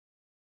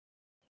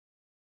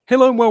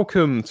Hello and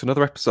welcome to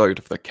another episode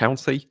of the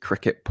County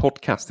Cricket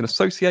Podcast in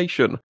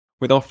association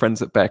with our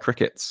friends at Bear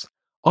Crickets.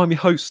 I'm your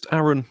host,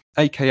 Aaron,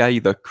 aka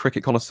the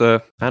Cricket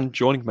Connoisseur, and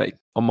joining me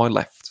on my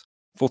left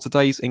for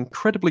today's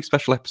incredibly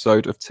special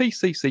episode of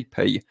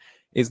TCCP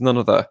is none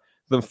other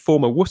than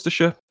former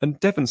Worcestershire and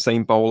Devon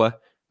seam bowler,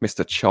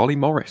 Mr. Charlie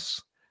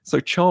Morris. So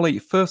Charlie,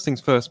 first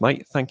things first,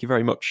 mate, thank you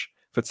very much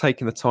for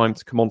taking the time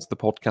to come onto the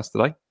podcast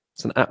today.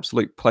 It's an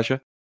absolute pleasure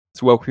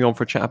to welcome you on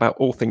for a chat about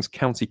all things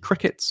county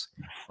cricket.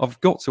 I've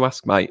got to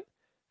ask, mate,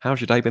 how's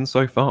your day been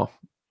so far?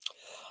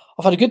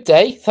 I've had a good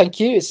day, thank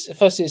you.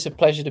 Firstly, it's a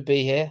pleasure to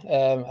be here,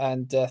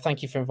 and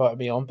thank you for inviting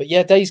me on. But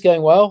yeah, day's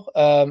going well.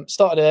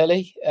 Started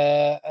early,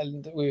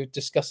 and we were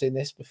discussing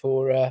this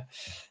before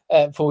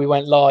we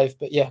went live.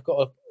 But yeah,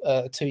 got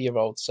a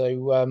 2-year-old,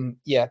 so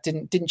yeah,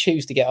 didn't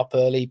choose to get up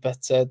early,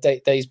 but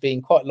day's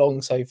been quite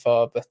long so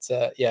far. But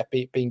yeah,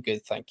 been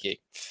good, thank you.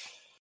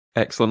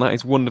 Excellent, that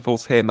is wonderful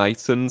to hear,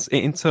 mate. And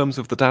in terms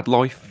of the dad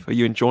life, are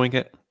you enjoying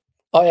it?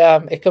 I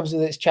am. It comes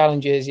with its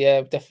challenges.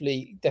 Yeah,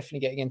 definitely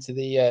getting into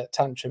the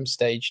tantrum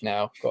stage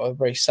now. Got a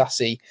very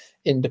sassy,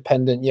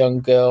 independent young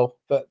girl,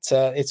 but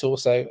it's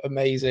also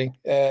amazing.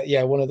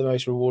 Yeah, one of the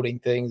most rewarding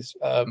things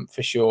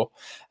for sure.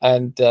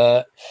 And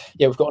yeah,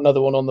 we've got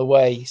another one on the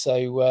way.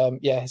 So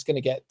yeah, it's going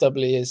to get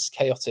doubly as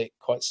chaotic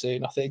quite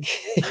soon, I think.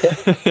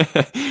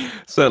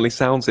 Certainly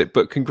sounds it.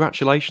 But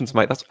congratulations,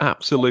 mate. That's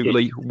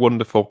absolutely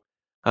wonderful.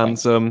 And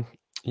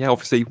yeah,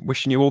 obviously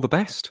wishing you all the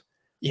best.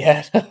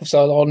 Yeah,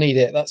 so I'll need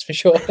it, that's for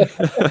sure.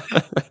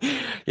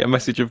 Yeah,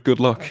 message of good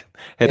luck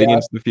heading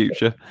into the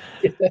future.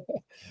 Yeah.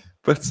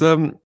 But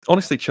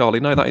honestly, Charlie,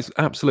 no, that is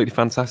absolutely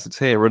fantastic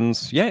to hear. And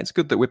yeah, it's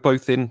good that we're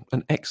both in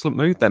an excellent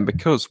mood then,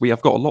 because we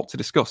have got a lot to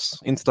discuss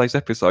in today's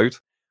episode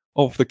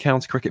of the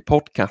County Cricket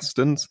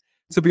Podcast. And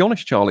to be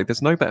honest, Charlie,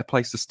 there's no better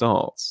place to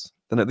start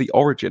than at the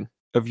origin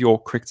of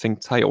your cricketing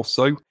tale.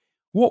 So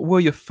what were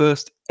your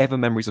first ever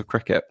memories of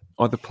cricket,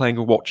 either playing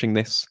or watching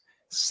this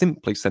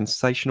simply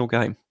sensational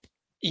game?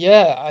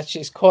 Yeah,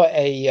 actually, it's quite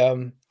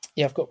a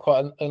yeah. I've got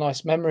quite a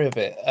nice memory of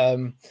it.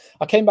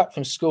 I came back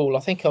from school.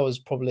 I think I was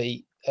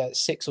probably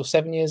 6 or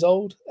 7 years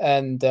old,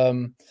 and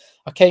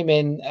I came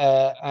in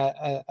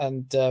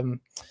and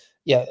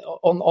yeah,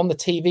 on the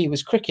TV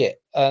was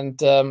cricket, and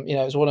you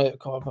know, it was one of I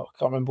can't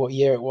remember what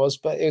year it was,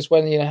 but it was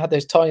when had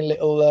those tiny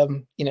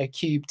little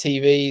cube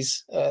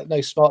TVs, no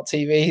smart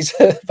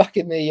TVs back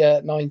in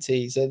the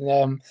 90s,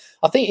 and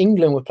I think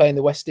England were playing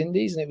the West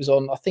Indies, and it was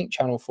on I think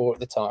Channel 4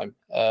 at the time.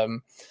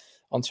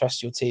 On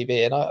terrestrial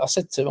TV, and I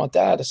said to my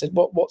dad, I said,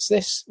 "What's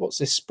this? What's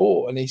this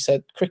sport?" And he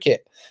said,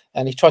 "Cricket."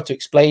 And he tried to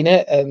explain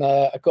it, and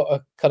I got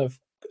a kind of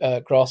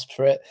grasp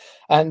for it.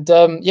 And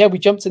yeah, we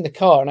jumped in the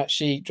car and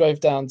actually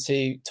drove down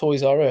to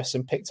Toys R Us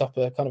and picked up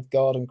a kind of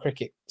garden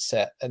cricket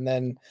set, and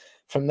then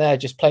from there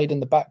just played in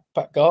the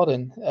back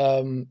garden.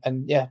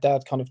 And yeah,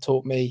 Dad kind of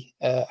taught me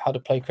how to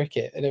play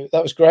cricket, and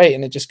that was great.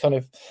 And it just kind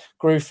of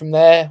grew from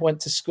there. Went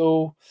to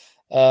school.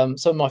 Some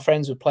of my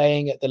friends were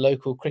playing at the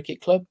local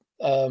cricket club.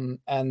 Yeah,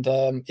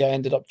 I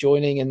ended up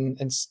joining and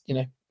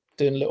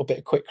doing a little bit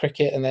of quick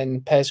cricket and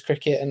then pairs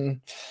cricket,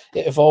 and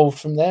it evolved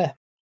from there.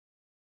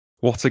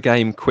 What a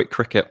game, quick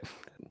cricket.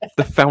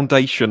 The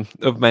foundation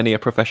of many a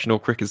professional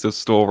cricketer's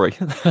story.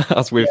 Yeah,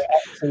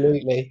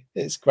 absolutely.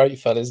 It's great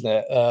fun, isn't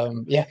it?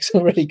 Yeah,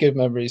 some really good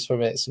memories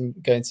from it. Some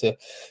going to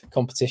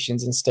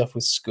competitions and stuff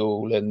with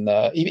school, and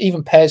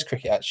even pairs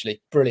cricket,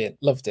 actually. Brilliant.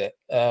 Loved it.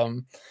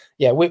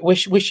 Yeah,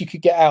 wish you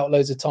could get out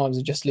loads of times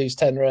and just lose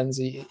 10 runs.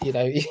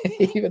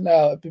 Even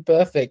now, it'd be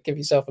perfect. Give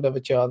yourself another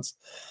chance.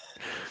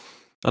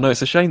 I know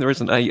it's a shame there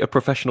isn't a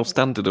professional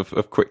standard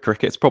of quick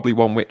cricket. It's probably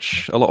one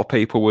which a lot of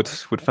people would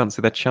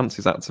fancy their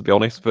chances at, to be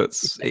honest. But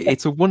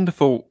it's a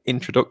wonderful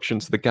introduction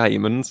to the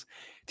game. And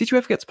did you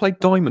ever get to play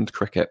diamond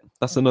cricket?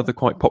 That's another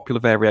quite popular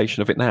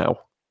variation of it now.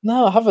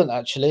 No, I haven't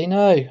actually.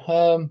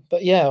 No,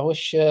 but yeah, I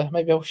wish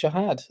maybe I wish I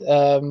had.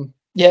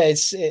 Yeah,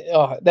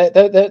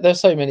 there's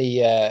so many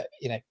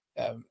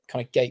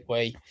kind of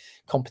gateway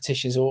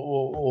competitions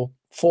or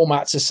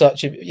formats as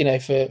such,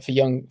 for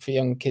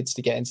young kids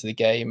to get into the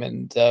game,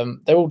 and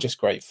they're all just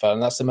great fun.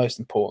 That's the most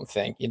important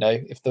thing.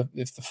 If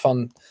the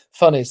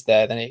fun is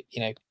there, then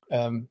it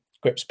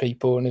grips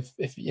people, and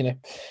if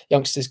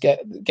youngsters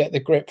get the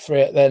grip for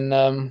it,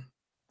 then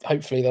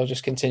hopefully they'll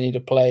just continue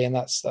to play, and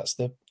that's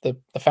the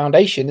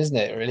foundation, isn't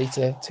it, really,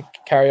 to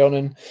carry on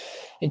and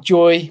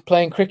enjoy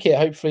playing cricket,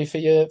 hopefully for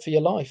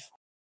your life.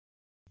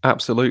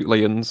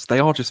 Absolutely, and they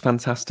are just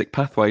fantastic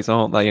pathways,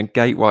 aren't they, and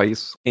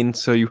gateways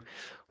into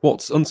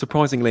what's,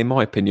 unsurprisingly in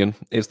my opinion,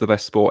 is the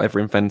best sport ever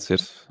invented.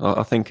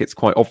 I think it's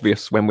quite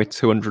obvious when we're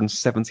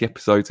 270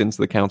 episodes into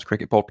the County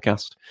Cricket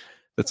Podcast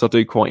that I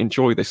do quite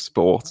enjoy this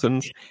sport.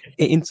 And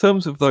in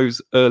terms of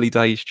those early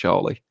days,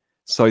 Charlie,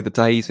 so the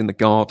days in the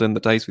garden, the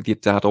days with your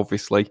dad,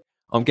 obviously,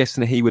 I'm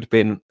guessing he would have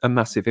been a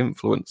massive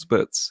influence.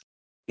 But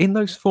in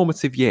those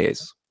formative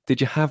years, did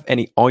you have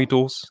any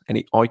idols,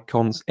 any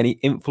icons, any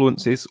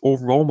influences or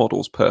role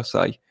models per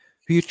se,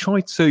 who you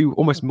tried to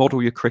almost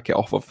model your cricket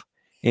off of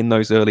in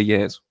those early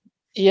years?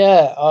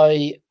 Yeah,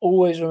 I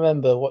always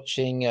remember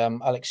watching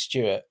Alex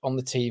Stewart on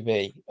the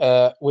TV,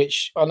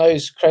 which I know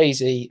is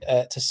crazy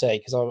to say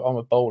because I'm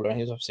a bowler and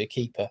he was obviously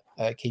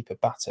a keeper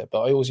batter.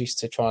 But I always used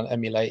to try and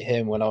emulate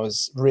him when I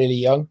was really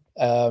young.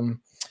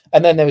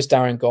 And then there was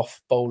Darren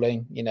Gough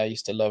bowling. You know, I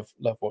used to love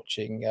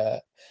watching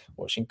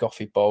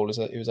Goughy bowl.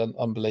 It was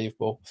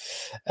unbelievable.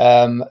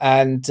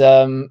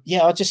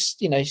 Yeah, I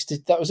just used to,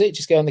 that was it.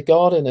 Just go in the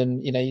garden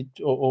and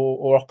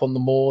or up on the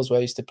moors where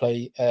I used to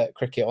play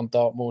cricket on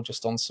Dartmoor,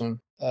 just on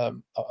some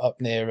up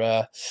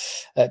near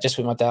just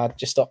with my dad,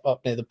 just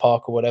up near the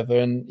park or whatever.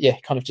 And yeah,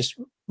 kind of just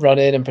run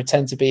in and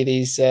pretend to be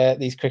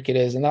these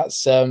cricketers, and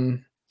that's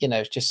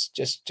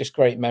just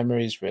great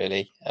memories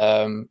really.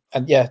 And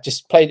yeah,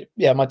 just played.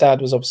 Yeah, my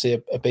dad was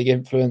obviously a big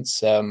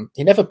influence.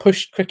 He never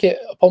pushed cricket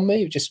upon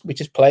me. We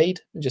just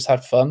played and just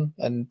had fun,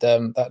 and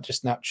that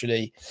just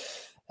naturally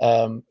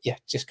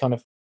just kind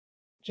of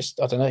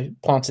just, I don't know,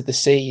 planted the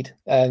seed.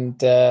 And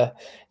yeah,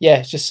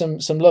 it's just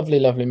some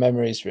lovely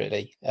memories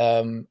really.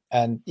 And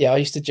yeah, I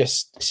used to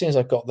just, as soon as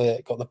I got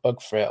the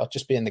bug for it, I'd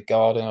just be in the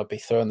garden, I'd be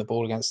throwing the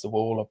ball against the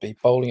wall, I'd be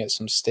bowling at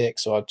some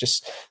sticks, or I'd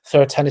just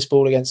throw a tennis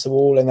ball against the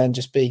wall and then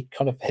just be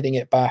kind of hitting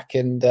it back.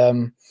 And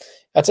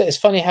I'd say it's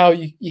funny how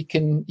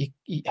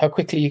how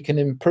quickly you can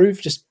improve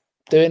just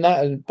doing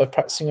that and by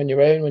practicing on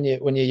your own when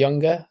you're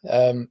younger.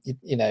 And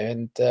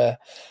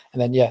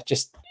then yeah,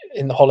 just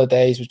in the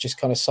holidays would just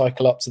kind of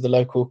cycle up to the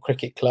local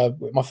cricket club.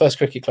 My first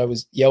cricket club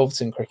was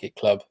Yelverton Cricket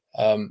Club,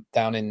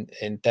 down in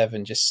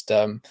Devon, just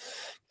near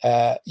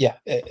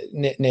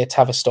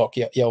Tavistock,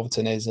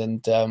 Yelverton is.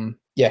 And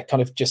yeah,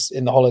 kind of just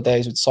in the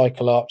holidays would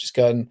cycle up, just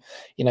go and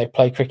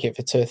play cricket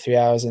for 2 or 3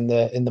 hours in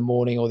the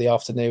morning or the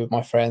afternoon with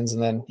my friends,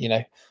 and then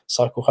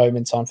cycle home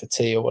in time for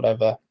tea or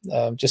whatever.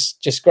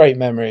 Just great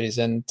memories,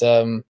 and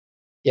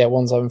yeah,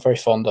 ones I'm very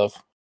fond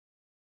of.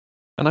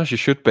 And as you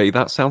should be,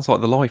 that sounds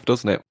like the life,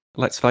 doesn't it?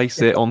 Let's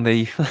face it, on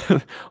the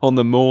on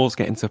the moors,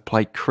 getting to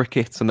play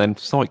cricket and then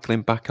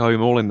cycling back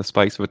home all in the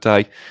space of a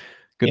day.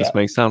 Goodness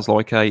me, sounds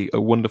like a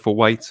wonderful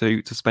way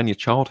to spend your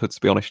childhood, to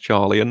be honest,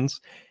 Charlie. And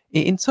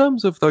in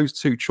terms of those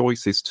two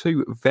choices,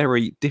 two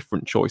very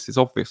different choices,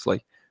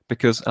 obviously,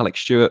 because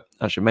Alex Stewart,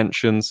 as you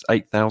mentioned,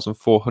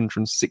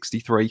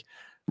 8,463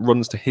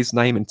 runs to his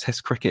name in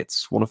Test cricket,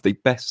 one of the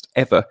best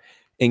ever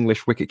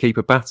English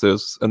wicketkeeper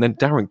batters. And then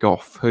Darren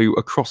Gough, who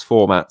across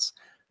formats,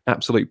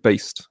 absolute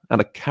beast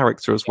and a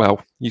character as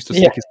well. Used to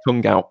stick his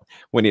tongue out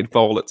when he'd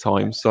bowl at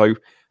times. So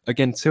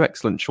again, two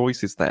excellent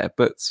choices there.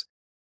 But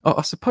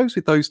I suppose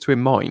with those two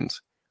in mind,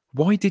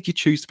 why did you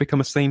choose to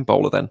become a seam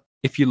bowler then?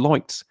 If you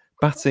liked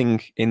batting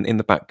in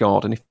the back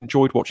garden, if you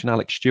enjoyed watching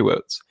Alex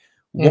Stewart,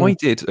 why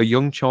did a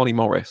young Charlie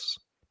Morris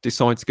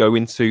decide to go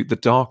into the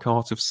dark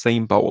art of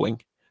seam bowling?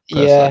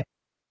 Yeah,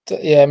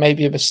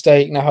 maybe a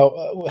mistake. Now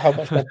how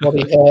much my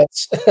body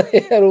hurts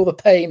and all the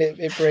pain it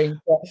brings.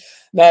 But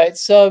no,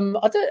 it's I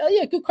don't.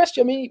 Yeah, good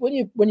question. I mean,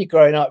 when you're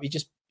growing up, you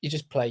just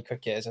play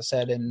cricket, as I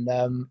said, and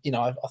I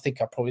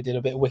think I probably did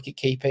a bit of wicket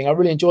keeping. I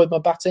really enjoyed my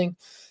batting,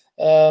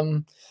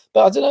 but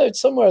I don't know.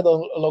 Somewhere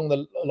along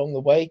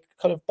the way,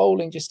 kind of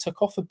bowling just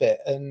took off a bit,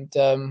 and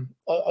I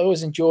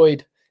always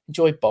enjoyed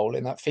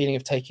bowling. That feeling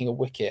of taking a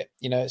wicket,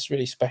 it's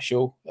really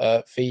special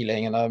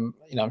feeling, and I'm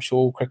sure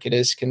all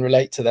cricketers can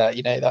relate to that.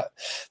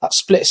 That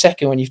split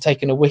second when you've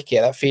taken a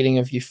wicket, that feeling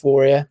of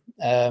euphoria,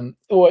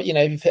 or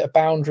if you've hit a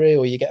boundary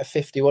or you get a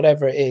 50,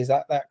 whatever it is,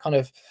 that kind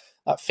of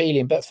that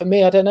feeling. But for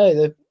me, I don't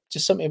know,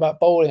 just something about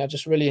bowling, I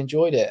just really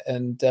enjoyed it,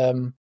 and I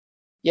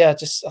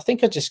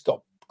think I just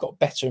got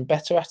better and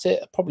better at it.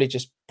 I probably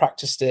just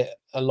practiced it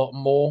a lot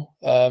more.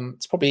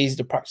 It's probably easy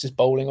to practice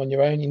bowling on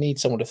your own. You need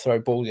someone to throw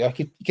balls.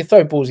 You could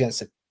throw balls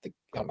against the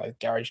I don't know,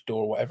 garage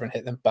door or whatever and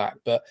hit them back.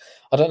 But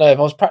I don't know, if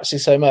I was practicing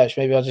so much,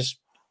 maybe I just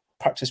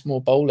practiced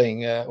more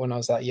bowling when I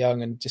was that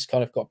young and just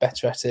kind of got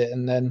better at it.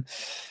 And then,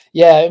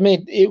 I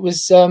mean, it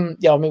was, I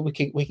mean, we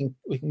can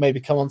maybe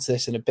come on to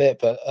this in a bit,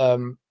 but I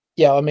mean,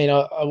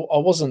 I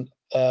wasn't,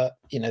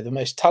 the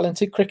most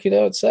talented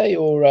cricketer, I'd say,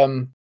 or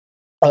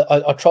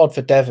I tried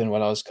for Devon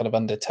when I was kind of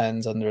under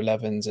 10s, under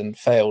 11s, and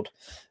failed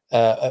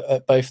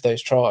at both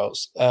those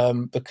trials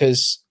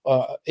because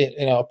I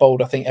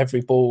bowled, I think,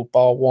 every ball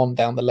bar one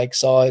down the leg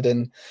side,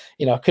 and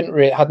I couldn't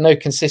really, had no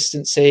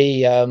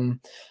consistency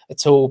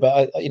at all.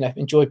 But I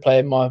enjoyed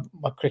playing my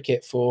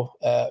cricket for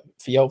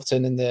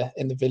Yelverton in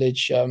the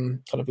village,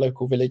 kind of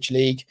local village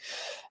league.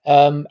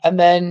 And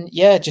then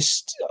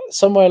just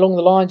somewhere along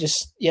the line,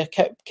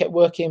 kept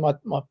working. My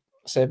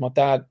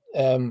dad,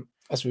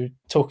 as we were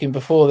talking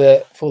before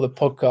the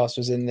podcast,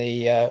 was in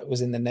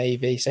the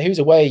Navy, so he was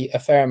away a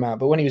fair amount.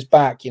 But when he was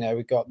back,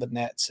 we got the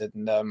nets,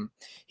 and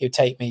he would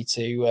take me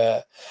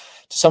to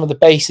some of the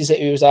bases that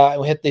he was at,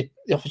 and we had the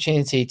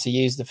opportunity to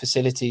use the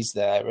facilities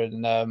there,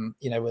 and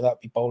whether that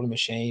be bowling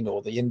machine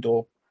or the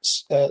indoor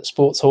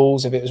sports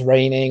halls if it was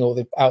raining, or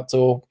the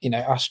outdoor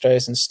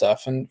Astros and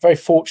stuff. And very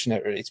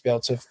fortunate really to be able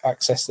to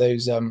access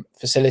those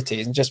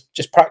facilities and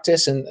just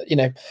practice, and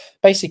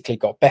basically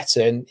got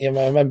better. And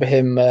I remember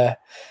him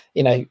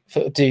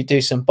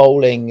do some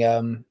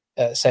bowling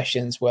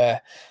sessions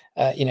where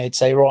he'd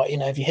say, right,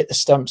 if you hit the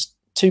stumps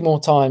 2 more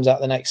times at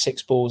the next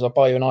 6 balls, I'll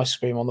buy you an ice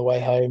cream on the way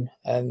home.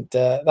 And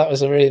that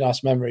was a really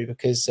nice memory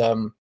because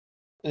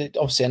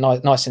obviously a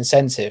nice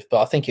incentive,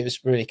 but I think it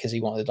was really because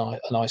he wanted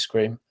an ice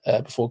cream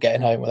before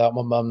getting home without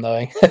my mum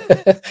knowing.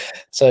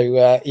 So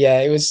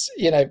yeah, it was,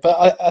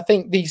 but I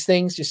think these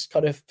things just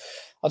kind of,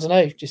 I don't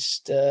know,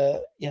 just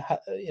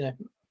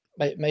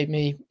made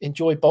me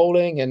enjoy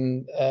bowling,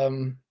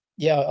 and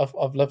yeah,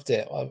 I've loved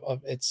it.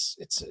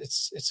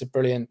 It's a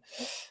brilliant.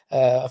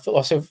 I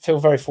feel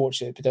very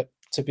fortunate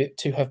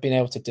to have been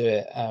able to do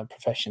it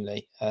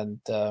professionally, and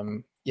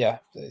yeah,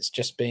 it's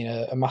just been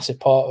a massive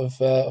part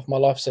of my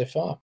life so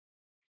far.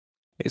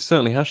 It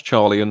certainly has,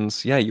 Charlie, and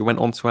yeah, you went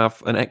on to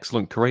have an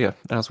excellent career,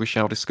 as we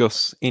shall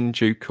discuss in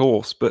due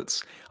course. But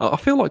I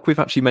feel like we've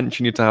actually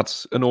mentioned your dad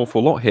an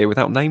awful lot here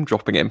without name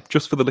dropping him,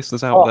 just for the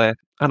listeners out there,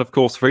 and of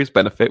course for his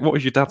benefit. What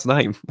was your dad's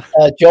name?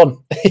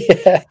 John.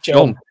 Yeah,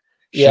 John.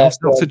 Yeah,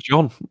 shout out to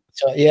John.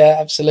 Yeah,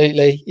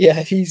 absolutely.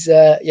 Yeah, he's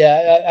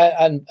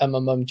and my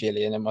mum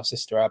Gillian and my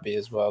sister Abby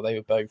as well. They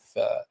were both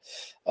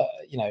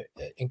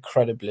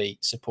incredibly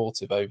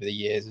supportive over the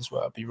years as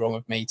well. It'd be wrong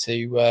of me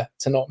to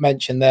not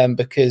mention them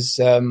because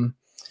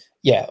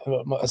yeah,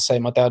 I say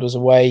my dad was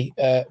away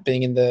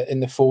being in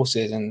the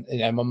forces, and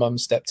my mum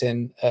stepped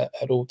in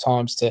at all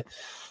times to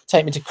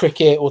take me to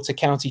cricket or to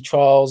county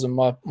trials, and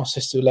my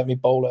sister would let me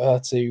bowl at her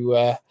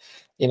to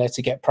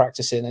get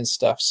practice in and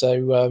stuff.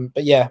 So,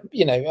 but yeah,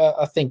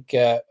 I think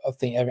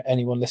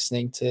anyone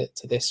listening to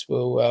this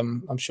will,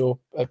 I'm sure,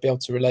 be able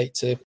to relate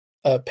to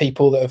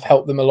people that have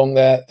helped them along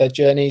their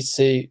journeys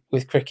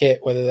with cricket,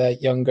 whether they're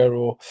younger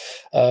or,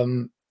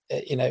 and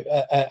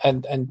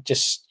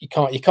just you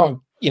can't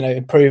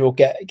improve or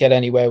get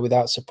anywhere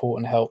without support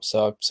and help.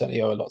 So I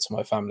certainly owe a lot to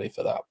my family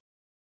for that.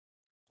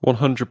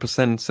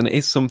 100%, and it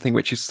is something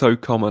which is so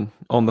common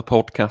on the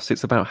podcast.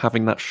 It's about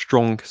having that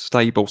strong,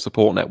 stable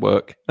support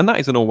network, and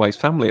that isn't always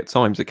family. At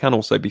times, it can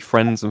also be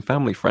friends and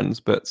family friends.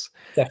 But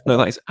no,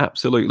 that is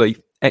absolutely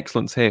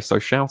excellent here. So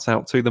shout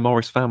out to the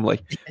Morris family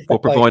for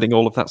providing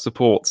all of that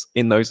support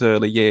in those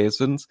early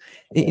years. And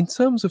in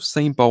terms of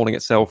seam bowling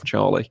itself,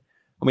 Charlie,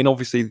 I mean,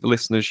 obviously the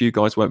listeners, you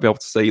guys won't be able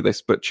to see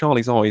this, but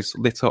Charlie's eyes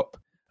lit up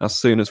as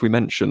soon as we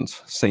mentioned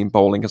seam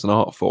bowling as an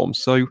art form.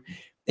 So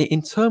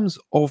in terms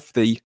of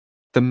the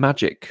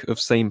magic of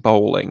seam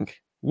bowling,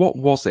 what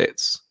was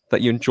it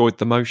that you enjoyed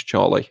the most,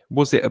 Charlie?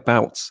 Was it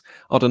about,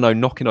 I don't know,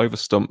 knocking over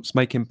stumps,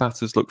 making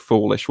batters look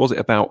foolish? Was it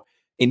about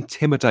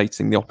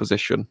intimidating the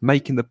opposition,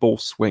 making the ball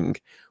swing?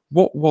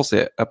 What was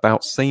it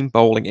about seam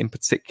bowling in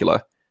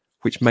particular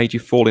which made you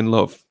fall in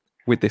love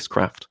with this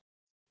craft?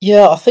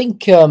 Yeah, I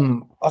think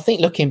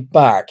looking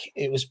back,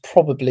 it was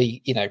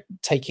probably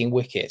taking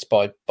wickets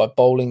by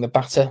bowling the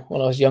batter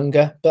when I was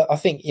younger. But I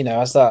think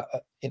as that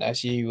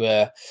as you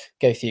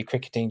go through your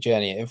cricketing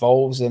journey, it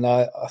evolves, and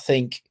I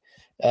think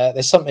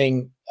there's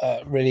something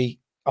really,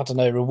 I don't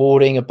know,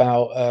 rewarding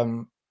about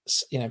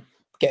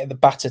getting the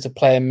batter to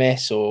play a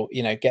miss, or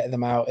getting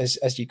them out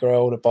as you grow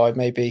older by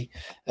maybe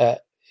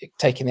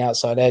taking the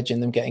outside edge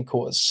and them getting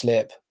caught at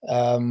slip,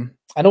 and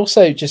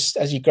also just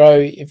as you grow,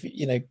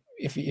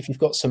 if you've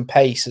got some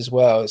pace as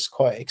well, it's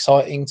quite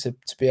exciting to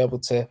be able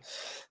to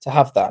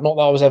have that. Not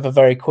that I was ever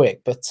very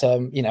quick, but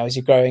as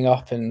you're growing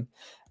up and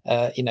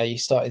you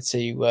started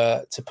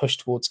to push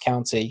towards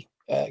county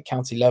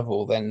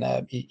level,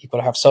 then you've got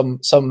to have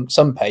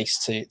some pace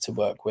to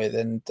work with.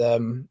 And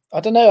I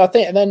don't know. I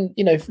think, and then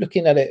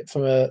looking at it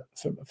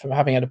from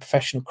having had a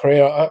professional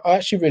career, I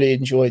actually really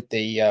enjoyed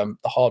the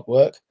hard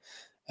work.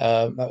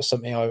 That was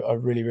something I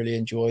really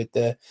enjoyed.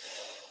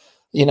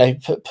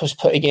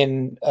 Putting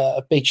in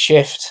a big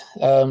shift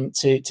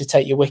to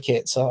take your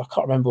wicket. So I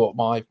can't remember what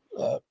my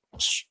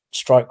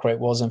strike rate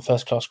was in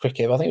first class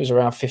cricket, but I think it was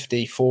around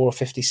 54 or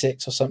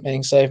 56 or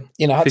something. So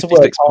I had to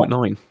work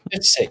 56.9.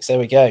 56, there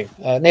we go.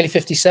 Nearly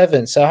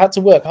 57. So I had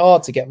to work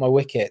hard to get my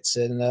wickets,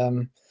 and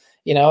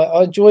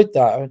I enjoyed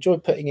that. I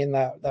enjoyed putting in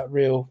that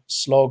real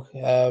slog,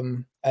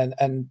 and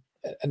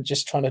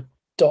just trying to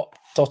dot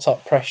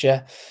up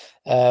pressure.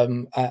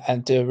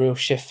 And do a real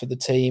shift for the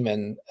team,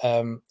 and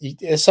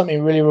there's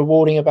something really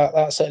rewarding about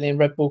that, certainly in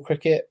red ball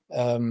cricket,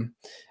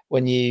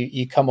 when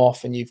you come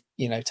off and you've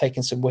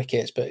taken some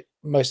wickets, but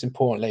most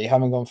importantly, you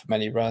haven't gone for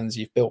many runs.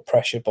 You've built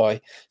pressure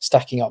by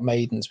stacking up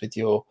maidens with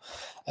your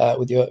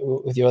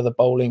other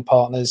bowling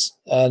partners,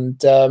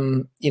 and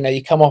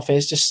you come off and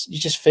you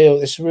just feel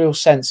this real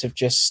sense of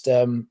just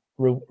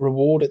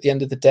reward at the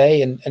end of the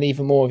day, and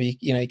even more if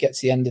you get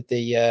to the end of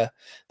the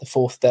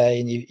fourth day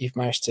and you've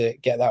managed to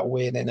get that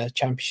win in a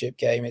championship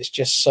game. It's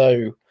just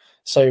so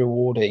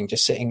rewarding,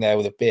 just sitting there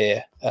with a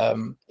beer,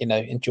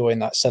 enjoying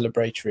that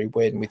celebratory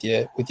win with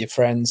your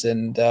friends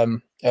and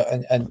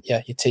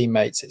your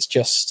teammates. It's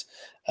just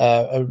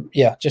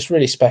just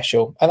really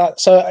special. And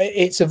so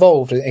it's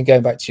evolved. And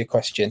going back to your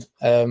question,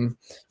 my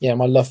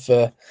love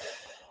for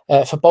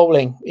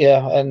bowling,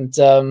 and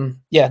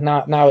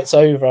now it's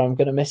over. I'm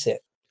going to miss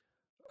it.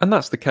 And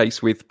that's the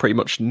case with pretty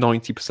much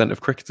 90%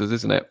 of cricketers,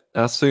 isn't it?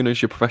 As soon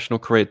as your professional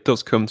career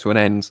does come to an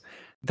end,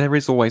 there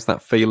is always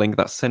that feeling,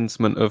 that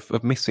sentiment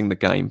of missing the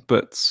game.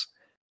 But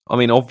I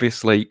mean,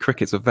 obviously,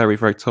 cricket's a very,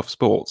 very tough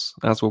sport,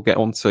 as we'll get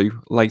onto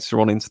later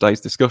on in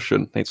today's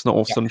discussion. It's not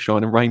all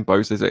sunshine and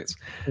rainbows, is it?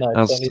 No,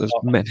 As certainly as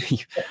not.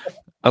 many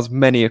as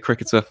many a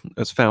cricketer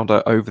has found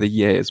out over the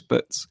years.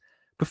 But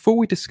before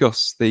we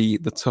discuss the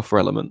tougher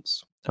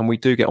elements, and we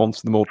do get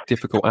onto the more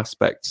difficult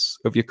aspects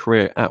of your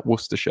career at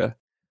Worcestershire,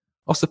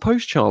 I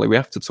suppose, Charlie, we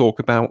have to talk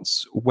about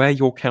where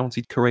your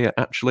county career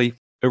actually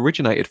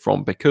originated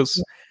from.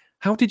 Because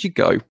how did you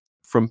go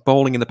from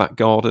bowling in the back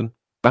garden,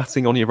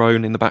 batting on your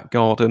own in the back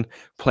garden,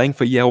 playing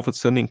for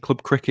Yelverton in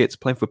club cricket,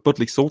 playing for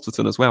Budleigh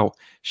Salterton as well?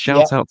 Yeah,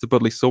 Shout out to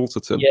Budleigh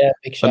Salterton, yeah,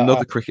 big shout another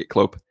out. cricket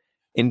club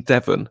in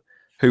Devon,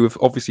 who have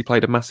obviously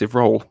played a massive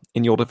role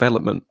in your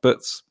development.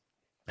 But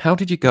how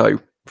did you go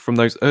from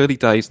those early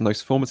days and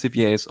those formative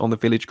years on the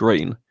village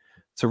green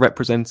to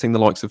representing the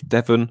likes of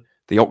Devon,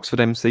 the Oxford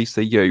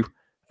MCCU,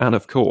 and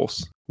of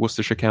course,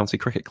 Worcestershire County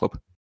Cricket Club?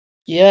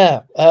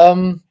 Yeah.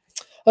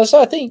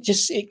 So I think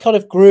just it kind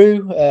of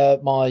grew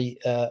my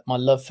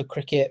love for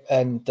cricket,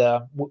 and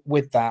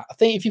with that, I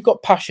think if you've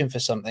got passion for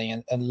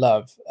something and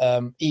love,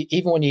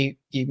 even when you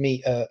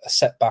meet a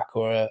setback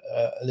or a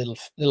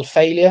little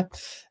failure,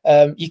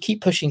 you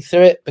keep pushing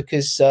through it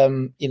because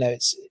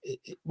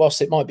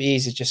whilst it might be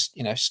easy, just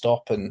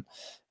stop and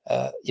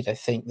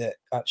think that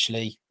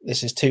actually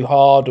this is too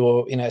hard,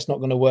 or it's not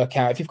going to work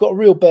out. If you've got a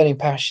real burning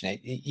passion,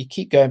 you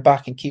keep going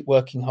back and keep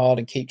working hard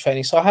and keep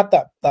training. So I had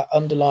that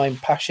underlying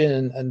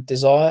passion and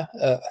desire,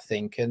 I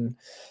think. And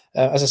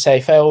as I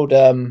say, failed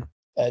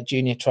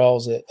junior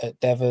trials at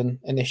Devon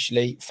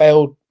initially,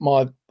 failed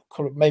my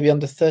maybe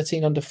under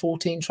 13, under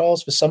 14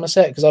 trials for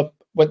Somerset, because I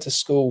went to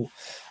school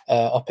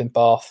up in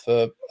Bath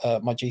for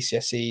my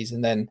GCSEs,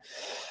 and then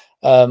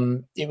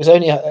it was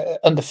only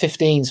under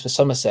 15s for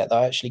Somerset that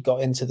I actually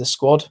got into the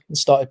squad and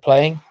started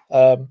playing,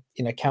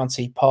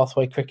 county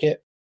pathway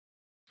cricket.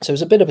 So it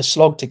was a bit of a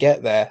slog to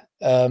get there,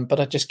 but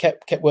I just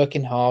kept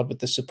working hard with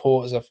the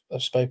support, as I've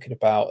spoken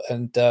about,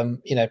 and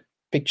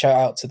big shout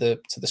out to the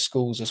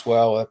schools as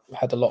well. I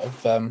had a lot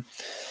of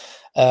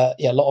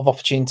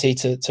opportunity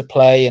to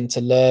play and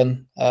to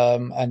learn,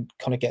 and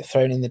kind of get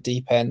thrown in the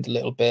deep end a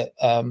little bit.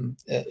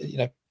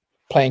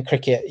 Playing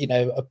cricket,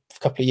 a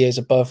couple of years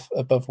above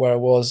where I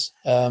was,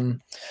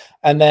 and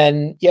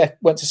then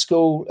went to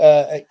school.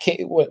 I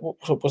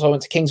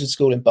went to Kingswood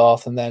School in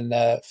Bath, and then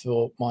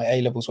for my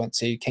A levels went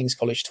to King's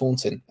College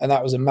Taunton, and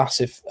that was a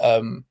massive,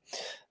 had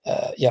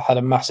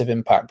a massive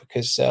impact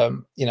because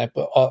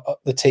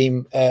the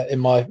team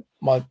in I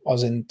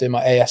was doing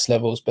my AS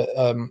levels, but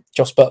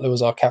Josh Butler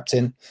was our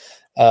captain.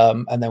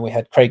 And then we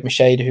had Craig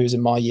Machada, who was in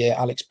my year,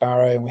 Alex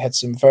Barrow, and we had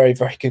some very,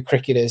 very good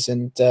cricketers.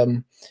 And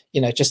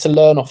just to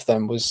learn off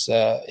them was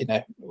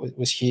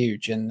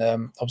huge. And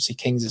obviously,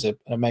 Kings is an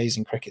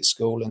amazing cricket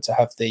school, and to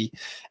have the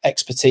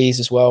expertise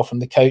as well from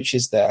the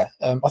coaches there,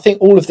 I think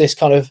all of this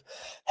kind of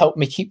helped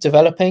me keep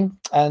developing.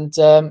 And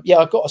I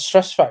got a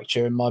stress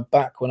fracture in my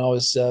back when I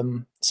was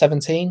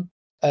 17,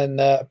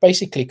 and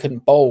basically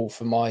couldn't bowl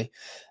for my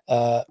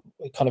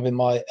in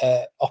my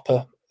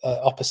upper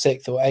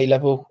sixth or A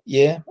level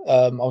year.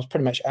 I was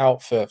pretty much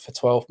out for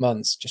 12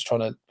 months just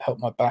trying to help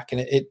my back, and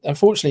it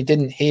unfortunately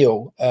didn't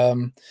heal.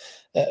 I'd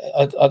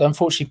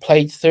unfortunately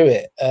played through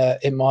it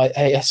in my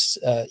AS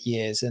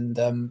years, and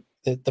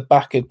the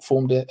back had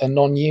formed a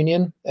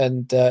non-union,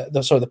 and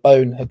the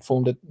bone had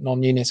formed a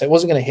non-union, so it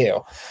wasn't going to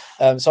heal.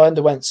 So I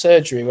underwent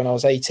surgery when I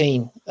was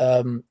 18,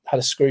 had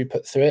a screw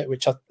put through it,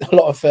 which a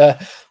lot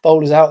of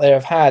bowlers out there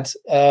have had.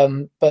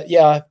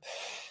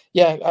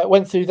 I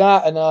went through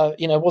that, and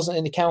wasn't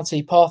in the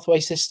county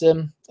pathway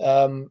system.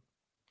 I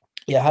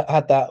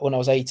had that when I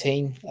was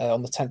 18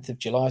 on the 10th of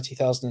July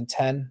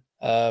 2010,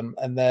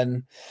 and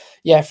then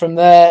from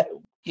there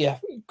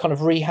kind of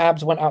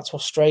rehabbed, went out to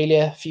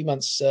Australia a few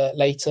months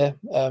later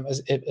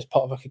as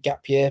part of like a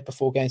gap year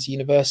before going to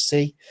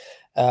university.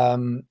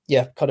 Kind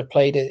of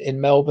played it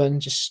in Melbourne,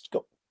 just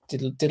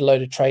did a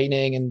load of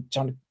training and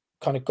kind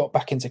of got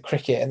back into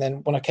cricket. And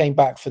then when I came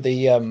back for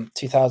the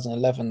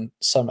 2011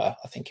 summer,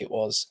 I think it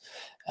was,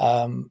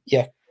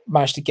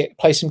 managed to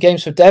play some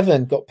games for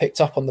Devon, got picked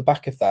up on the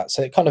back of that.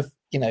 So it kind of,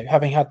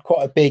 having had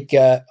quite a big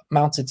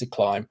mountain to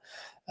climb,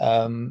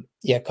 kind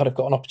of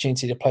got an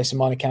opportunity to play some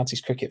minor counties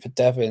cricket for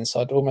Devon.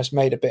 So I'd almost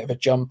made a bit of a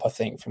jump, I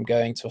think, from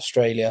going to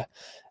Australia.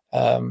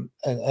 From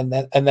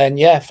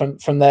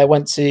there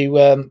went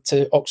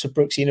to Oxford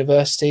Brookes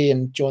University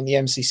and joined the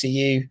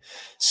MCCU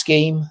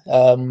scheme.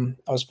 I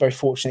was very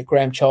fortunate.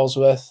 Graham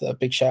Charlesworth, a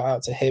big shout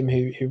out to him,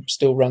 who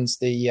still runs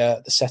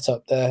the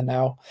setup there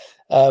now.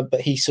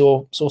 But he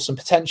saw some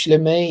potential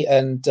in me,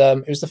 and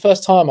it was the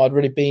first time I'd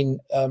really been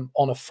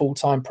on a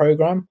full-time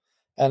program,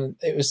 and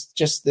it was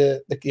just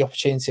the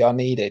opportunity I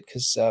needed,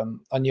 because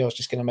I knew I was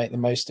just going to make the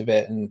most of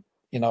it. And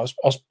I was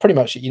pretty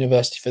much at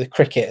university for the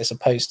cricket as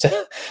opposed to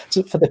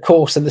for the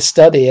course and the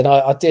study. And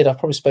I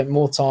probably spent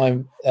more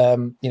time,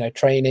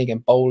 training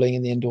and bowling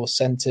in the indoor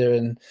centre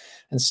and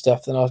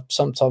stuff than I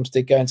sometimes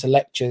did going to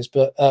lectures.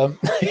 But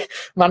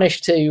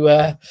managed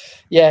to,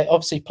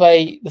 obviously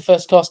play the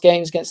first class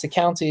games against the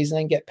counties and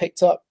then get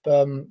picked up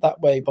that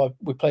way.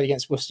 We played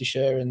against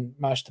Worcestershire and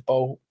managed to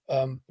bowl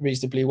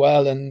reasonably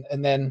well. And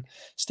then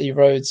Steve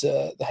Rhodes,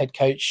 the head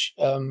coach,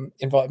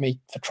 invited me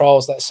for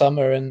trials that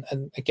summer, and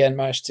again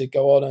managed to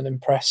go on and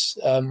impress,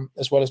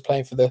 as well as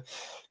playing for the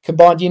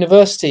combined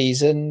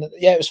universities. And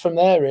yeah, it was from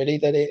there really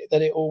that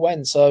it all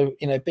went. So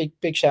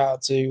big shout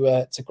out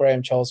to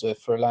Graham Charlesworth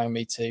for allowing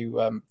me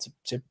to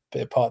be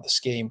a part of the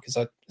scheme, because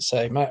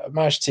I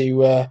managed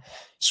to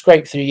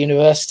scrape through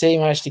university,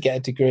 managed to get a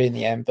degree in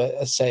the end. But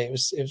as I say, it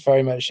was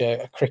very much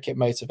a cricket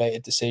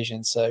motivated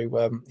decision.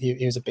 So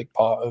he was a big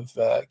part of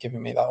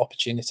giving me that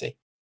opportunity.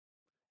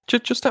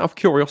 Just out of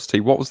curiosity,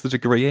 what was the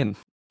degree in?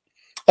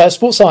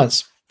 Sports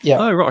science. Yeah.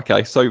 Oh, right.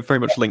 Okay. So very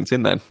much linked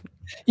in then.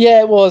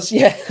 Yeah, it was.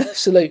 Yeah,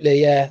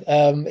 absolutely. Yeah.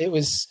 It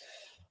was,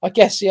 I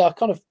guess, I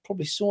kind of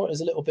probably saw it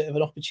as a little bit of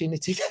an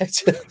opportunity there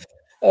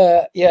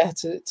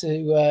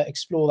to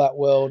explore that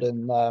world.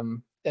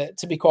 And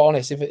to be quite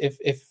honest,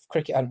 if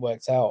cricket hadn't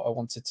worked out, I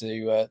wanted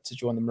to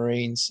join the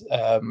Marines.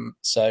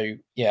 So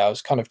yeah, I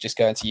was kind of just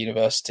going to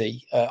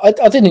university. I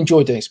did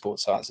enjoy doing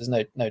sports science.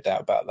 There's no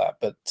doubt about that.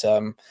 But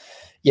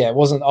yeah, I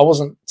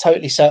wasn't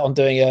totally set on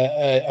doing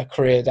a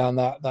career down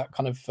that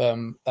kind of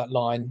that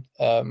line.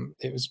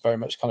 It was very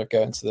much kind of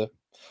going to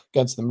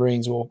the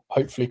Marines, or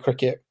hopefully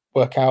cricket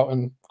worked out.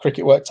 And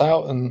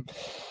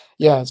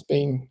yeah, it's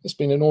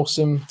been an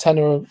awesome 10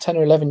 or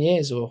 11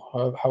 years, or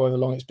however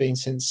long it's been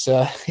since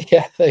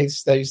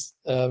those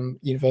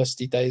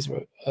university days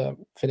were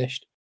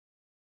finished.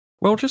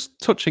 Well, just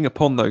touching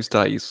upon those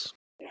days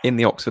in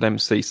the Oxford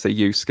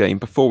MCCU scheme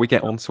before we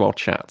get on to our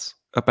chat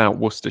about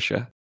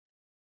Worcestershire,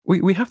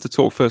 we have to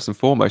talk first and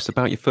foremost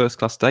about your first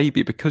class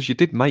debut, because you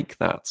did make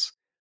that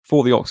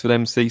for the Oxford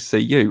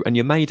MCCU, and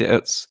you made it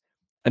at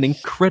an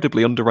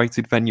incredibly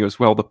underrated venue as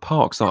well. The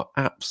Parks are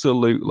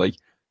absolutely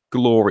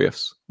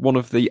glorious. One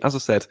of the, as I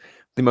said,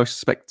 the most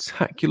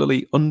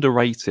spectacularly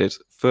underrated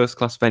first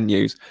class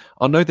venues.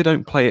 I know they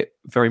don't play it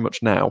very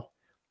much now,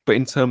 but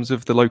in terms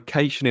of the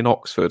location in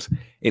Oxford,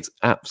 it's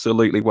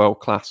absolutely world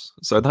class.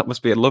 So that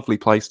must be a lovely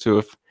place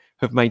to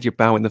have made your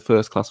bow in the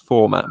first class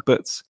format.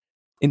 But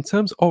in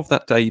terms of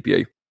that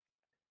debut,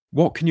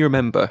 what can you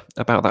remember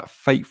about that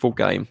fateful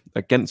game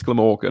against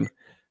Glamorgan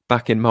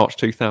back in March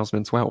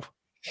 2012?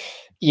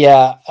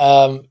 Yeah,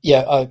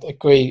 I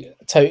agree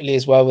totally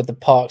as well with the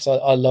Parks.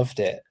 I loved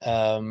it.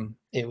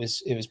 It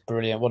was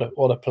brilliant.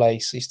 What a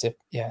place. I used to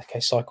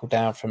cycle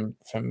down from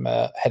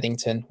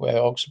Headington,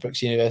 where Oxford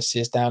Brookes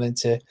University is, down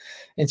into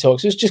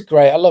Oxford. It was just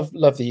great. I love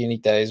the uni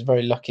days.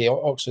 Very lucky.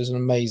 Oxford is an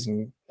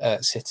amazing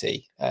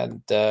city,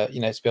 and to be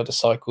able to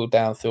cycle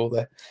down through all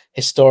the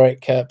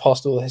historic,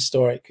 past all the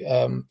historic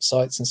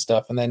sites and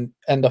stuff, and then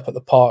end up at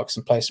the Parks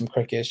and play some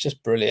cricket. It's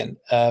just brilliant.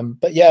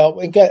 But yeah,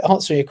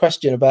 answering your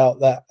question about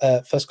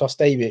that first class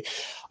debut,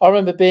 I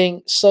remember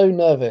being so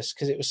nervous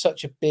because it was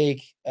such a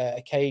big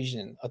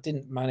occasion. I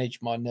didn't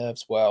manage my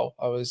nerves well.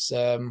 I was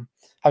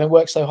having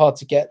worked so hard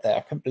to get there.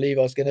 I couldn't believe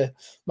I was going to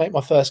make my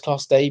first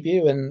class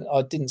debut, and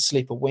I didn't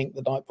sleep a wink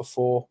the night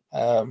before.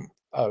 I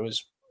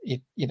was,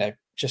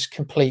 just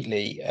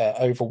completely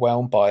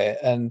overwhelmed by it.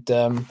 And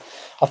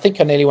I think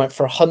I nearly went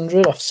for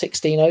 100 off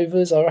 16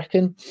 overs, I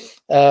reckon.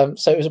 So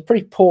it was a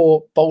pretty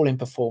poor bowling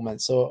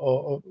performance.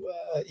 So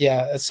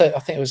I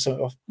think it was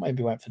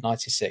maybe went for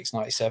 96,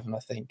 97, I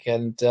think.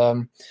 And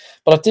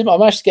but I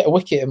managed to get a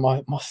wicket in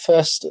my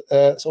first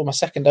my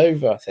second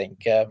over, I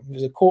think. It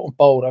was a caught and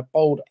bowled. I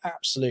bowled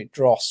absolute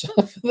dross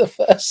for the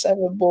first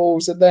 7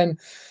 balls, and then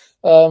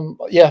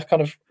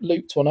kind of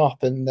looped one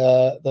up, and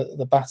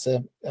the batter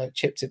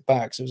chipped it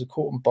back. So it was a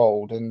caught and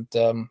bowled, and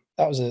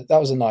that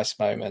was a nice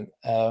moment.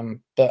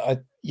 But I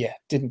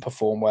didn't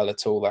perform well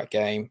at all that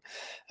game.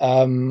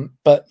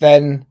 But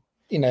then,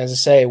 as I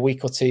say, a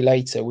week or two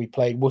later, we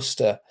played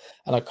Worcester,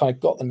 and I kind of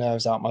got the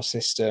nerves out of my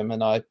system,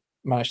 and I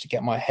managed to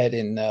get my head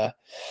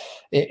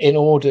in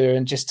order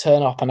and just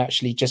turn up and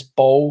actually just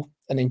bowl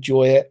and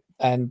enjoy it.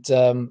 And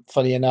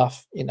funny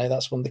enough,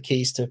 that's one of the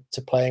keys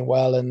to playing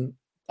well, and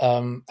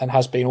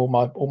has been all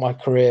my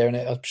career, and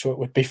I'm sure it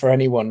would be for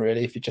anyone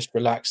really. If you just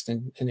relaxed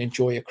and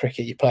enjoy your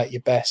cricket, you play at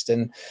your best.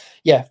 And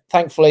yeah,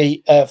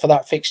 thankfully for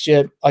that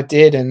fixture, I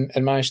did and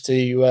managed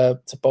to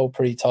bowl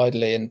pretty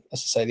tidily. And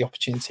as I say, the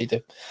opportunity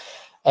to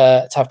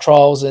have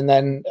trials and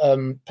then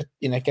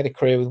get a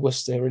career with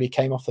Worcester really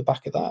came off the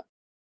back of that.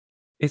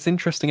 It's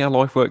interesting how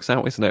life works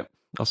out, isn't it?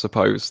 I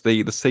suppose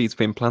the seed's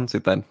been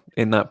planted then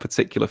in that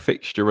particular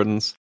fixture,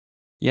 and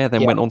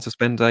went on to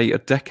spend a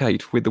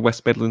decade with the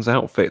West Midlands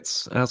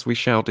outfits, as we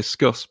shall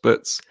discuss.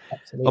 But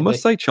absolutely. I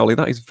must say, Charlie,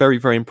 that is very,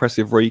 very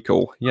impressive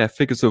recall. Yeah,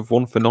 figures of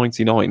 1 for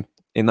 99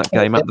 in that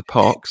game at the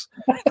Parks.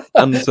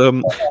 And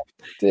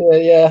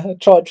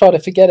try to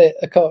forget it.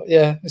 I can't.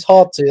 Yeah, it's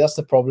hard to. That's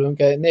the problem.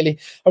 I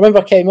remember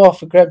I came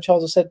off and Graham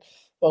Charles said,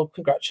 "Well,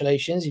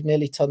 congratulations, you've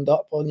nearly turned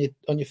up on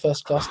your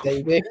first class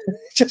debut."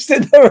 Just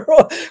with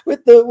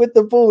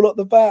the ball at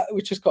the bat,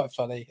 which was quite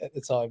funny at the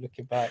time,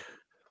 looking back.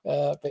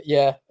 But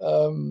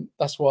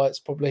that's why it's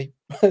probably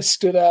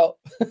stood out.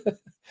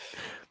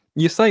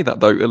 You say that,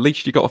 though, at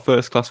least you got a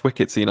first-class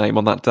wicket to your name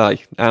on that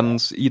day.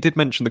 And you did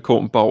mention the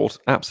caught and bowled,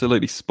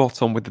 absolutely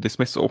spot on with the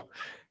dismissal.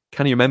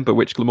 Can you remember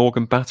which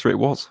Glamorgan batter it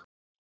was?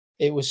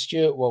 It was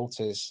Stuart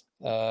Walters.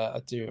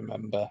 I do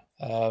remember.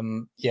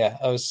 Yeah,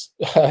 I was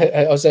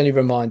I was only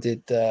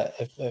reminded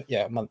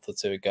a month or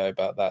two ago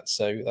about that,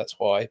 so that's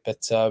why.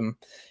 But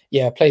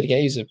yeah, I played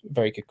again. He's a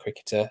very good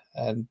cricketer,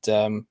 and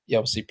he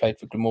obviously played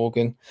for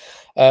Glamorgan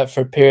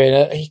for a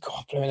period.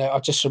 I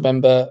just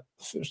remember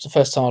it was the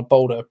first time I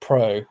bowled at a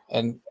pro,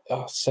 and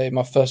I'll say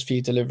my first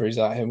few deliveries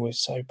at him were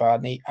so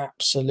bad, and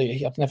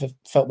I've never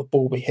felt the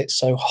ball be hit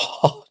so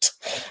hard.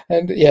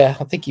 And yeah,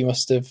 I think he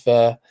must have.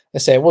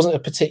 Let's say it wasn't a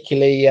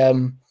particularly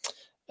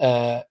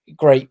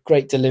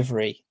great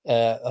delivery.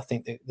 I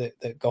think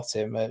that got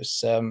him. It was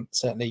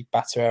certainly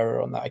batter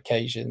error on that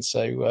occasion.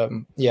 So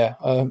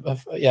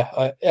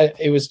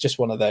it was just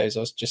one of those.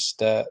 I was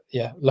just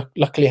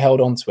luckily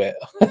held on to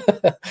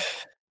it.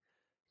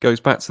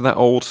 Goes back to that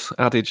old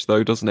adage,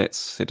 though, doesn't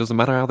it? It doesn't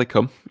matter how they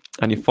come,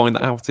 and you find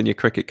that out in your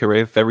cricket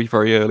career very,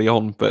 very early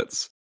on.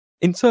 But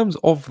in terms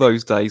of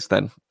those days,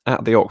 then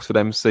at the Oxford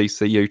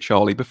MCCU,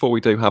 Charlie, before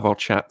we do have our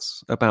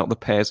chats about the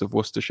Pears of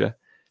Worcestershire,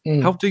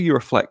 how do you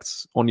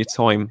reflect on your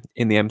time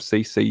in the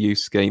MCCU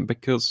scheme?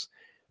 Because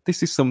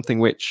this is something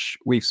which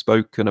we've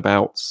spoken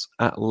about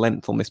at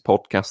length on this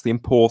podcast, the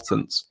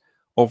importance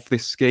of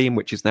this scheme,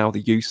 which is now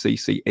the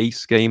UCCE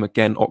scheme.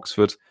 Again,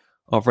 Oxford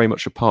are very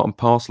much a part and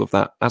parcel of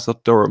that, as are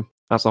Durham,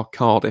 as are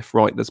Cardiff,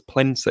 right? There's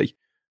plenty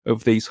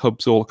of these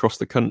hubs all across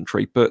the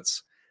country, but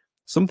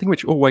something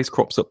which always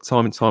crops up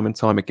time and time and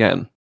time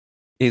again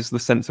is the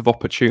sense of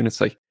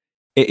opportunity.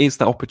 It is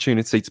that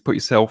opportunity to put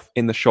yourself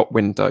in the shop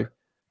window,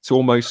 to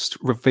almost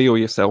reveal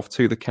yourself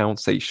to the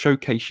county,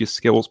 showcase your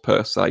skills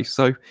per se.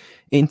 So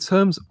in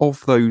terms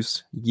of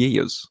those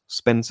years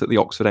spent at the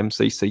Oxford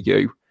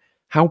MCCU,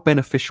 how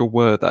beneficial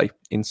were they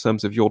in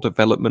terms of your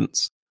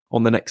development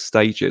on the next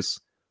stages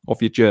of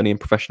your journey in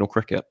professional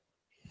cricket?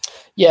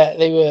 Yeah,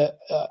 they were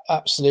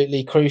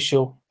absolutely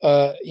crucial.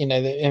 They're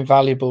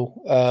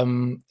invaluable.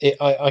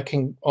 I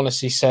can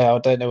honestly say I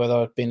don't know whether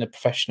I'd been a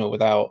professional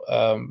without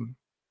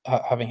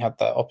having had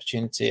that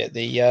opportunity at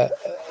the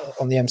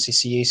on the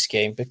MCCU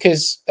scheme,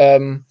 because I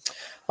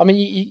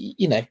mean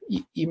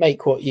you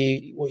make what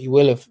you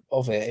will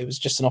of it. It was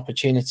just an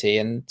opportunity,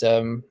 and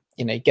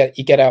you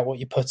get out what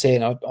you put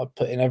in. I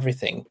put in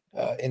everything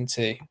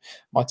into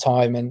my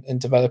time and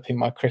developing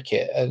my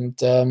cricket, and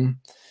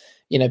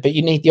but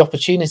you need the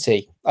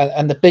opportunity,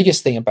 and the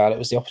biggest thing about it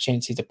was the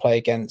opportunity to play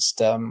against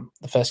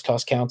the first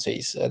class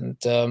counties, and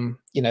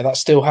that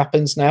still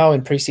happens now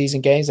in pre-season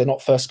games. They're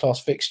not first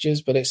class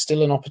fixtures, but it's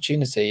still an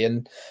opportunity,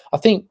 and I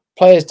think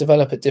players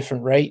develop at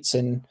different rates,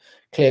 and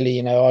clearly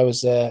I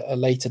was a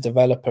later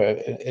developer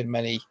in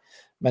many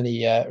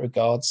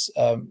regards,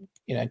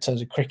 in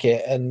terms of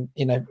cricket, and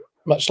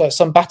much like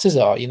some batters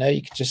are, you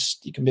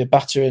can be a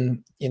batter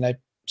and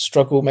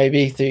struggle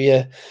maybe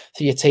through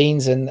your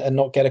teens and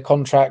not get a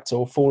contract,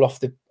 or fall off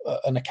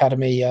an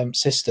academy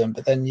system,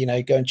 but then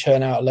go and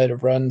churn out a load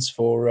of runs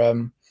for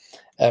an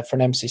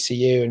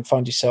MCCU and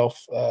find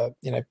yourself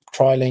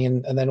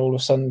trialing, and then all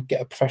of a sudden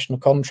get a professional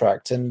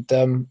contract. And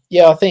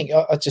I think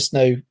I just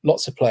know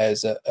lots of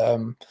players that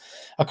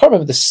I can't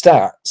remember the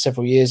stat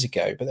several years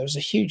ago, but there was a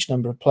huge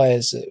number of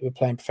players that were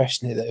playing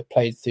professionally that had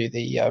played through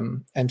the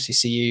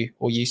MCCU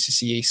or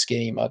UCCE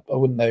scheme. I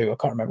wouldn't know, I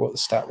can't remember what the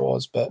stat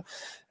was, but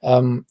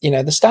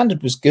the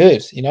standard was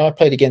good. I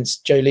played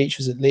against Joe Leach,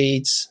 was at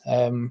Leeds,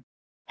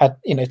 had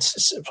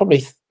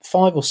probably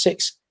 5 or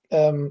 6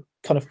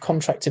 kind of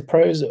contracted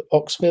pros at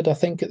Oxford, I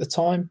think, at the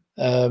time,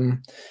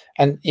 and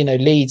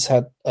Leeds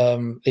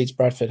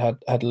Bradford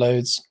had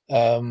loads.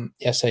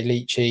 S.A.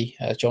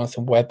 Leachy,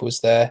 Jonathan Webb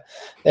was there,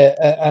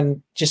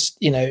 and just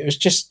it was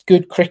just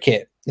good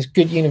cricket. It's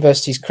good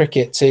universities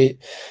cricket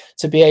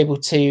to be able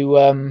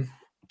to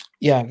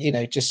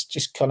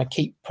just kind of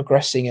keep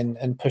progressing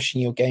and pushing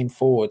your game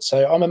forward.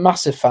 So I'm a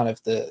massive fan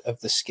of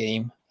the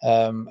scheme.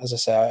 As I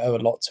say, I owe a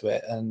lot to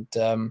it, and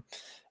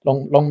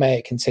long may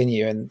it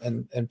continue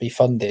and be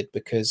funded,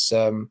 because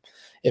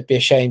it'd be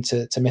a shame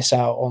to miss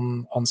out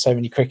on so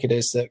many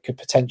cricketers that could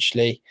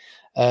potentially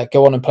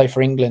go on and play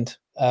for England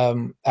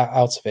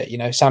out of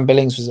it. Sam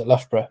Billings was at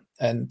Loughborough,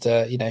 and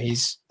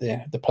he's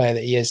the player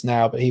that he is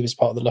now, but he was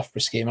part of the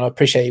Loughborough scheme, and I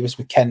appreciate he was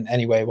with Kent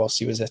anyway whilst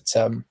he was at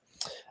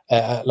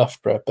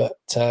Loughborough, but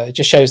it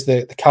just shows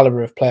the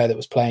caliber of player that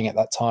was playing at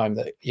that time,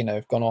 that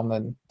have gone on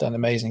and done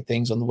amazing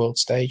things on the world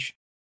stage.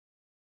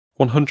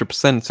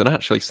 100%, and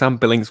actually Sam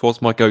Billings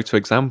was my go-to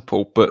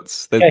example,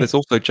 but there's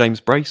also James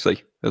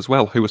Bracey as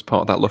well, who was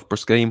part of that Loughborough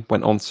scheme,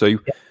 went on to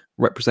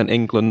represent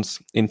England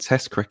in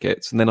Test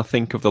cricket. And then I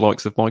think of the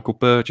likes of Michael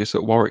Burgess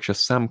at Warwickshire,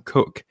 Sam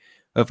Cook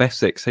of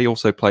Essex, he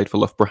also played for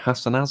Loughborough,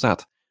 Hassan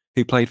Azad,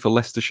 who played for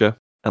Leicestershire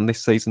and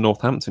this season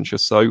Northamptonshire.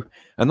 So,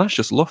 and that's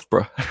just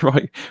Loughborough,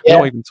 right? We're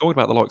not even talking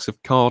about the likes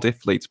of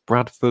Cardiff, Leeds,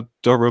 Bradford,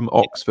 Durham,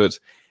 Oxford.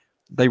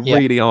 They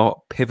really are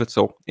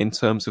pivotal in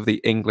terms of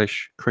the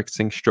English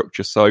cricketing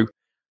structure. So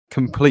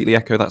completely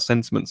echo that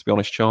sentiment, to be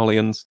honest, Charlie.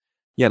 And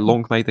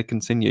long may they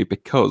continue,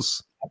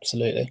 because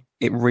absolutely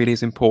it really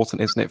is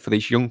important, isn't it, for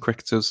these young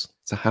cricketers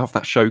to have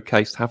that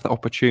showcase, to have that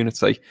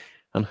opportunity.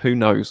 And who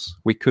knows,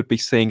 we could be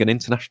seeing an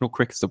international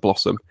cricketer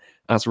blossom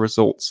as a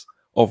result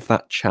of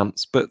that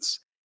chance. But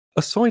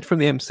aside from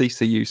the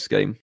MCCU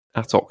scheme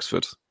at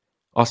Oxford,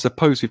 I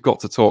suppose we've got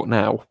to talk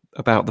now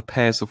about the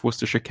Pairs of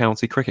Worcestershire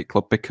County Cricket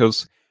Club,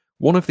 because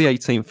one of the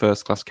 18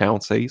 first-class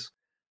counties,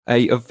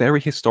 a very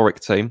historic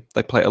team.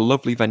 They play at a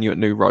lovely venue at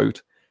New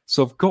Road.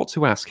 So I've got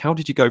to ask, how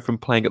did you go from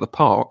playing at the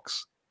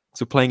Parks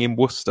to playing in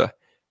Worcester?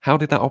 How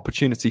did that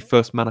opportunity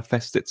first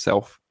manifest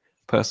itself,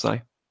 per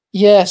se?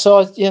 Yeah, so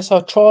I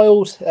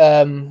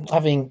trialled,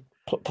 having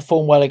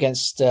performed well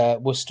against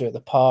Worcester at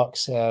the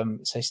Parks.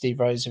 So Steve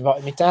Rose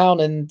invited me down,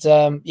 and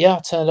I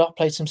turned up,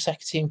 played some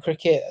second team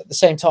cricket. At the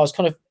same time, it's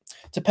kind of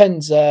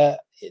depends.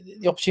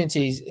 The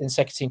opportunities in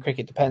second team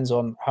cricket depends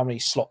on how many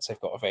slots they've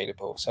got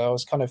available. So I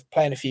was kind of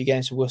playing a few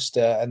games for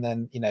Worcester, and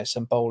then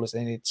some bowlers.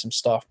 They needed some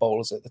staff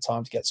bowlers at the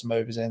time to get some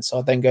overs in. So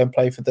I'd then go and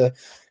play for the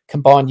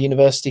combined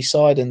university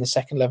side in the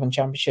second 11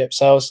 championship.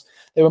 So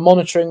they were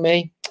monitoring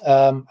me,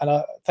 and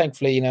I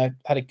thankfully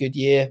had a good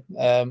year.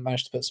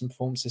 Managed to put some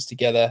performances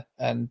together,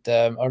 and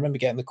I remember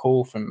getting the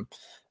call from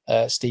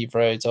Steve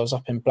Rhodes. I was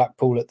up in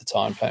Blackpool at the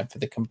time playing for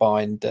the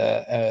combined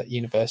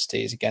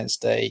universities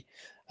against a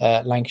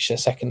Lancashire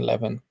second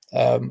 11,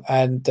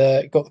 and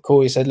got the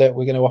call. He said, "Look,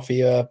 we're going to offer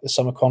you a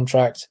summer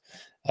contract.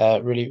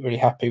 Really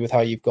happy with how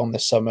you've gone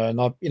this summer." And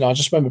I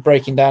just remember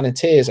breaking down in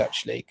tears,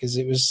 actually, because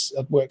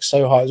I'd worked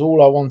so hard. It was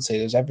all I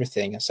wanted. It was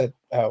everything. I said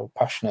how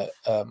passionate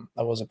I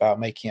was about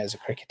making it as a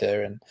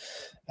cricketer,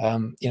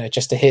 and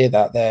just to hear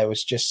that there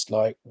was just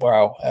like,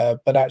 wow.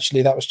 But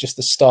actually, that was just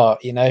the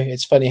start.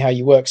 It's funny how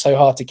you work so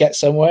hard to get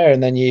somewhere,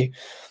 and then you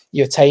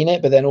attain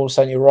it, but then all of a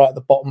sudden you're right at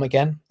the bottom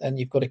again, and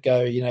you've got to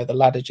go. The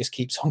ladder just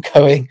keeps on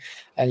going,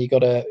 and you've got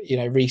to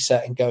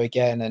reset and go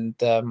again. And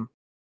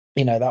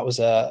that was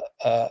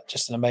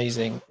just an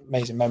amazing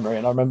memory.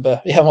 And I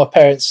remember, my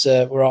parents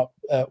were up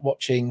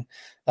watching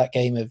that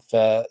game of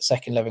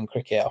second 11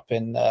 cricket up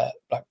in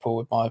Blackpool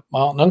with my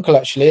aunt and uncle,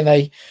 actually, and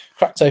they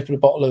cracked open a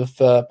bottle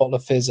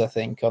of fizz, I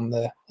think, on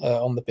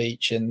the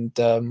beach. And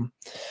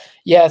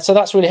so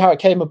that's really how it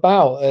came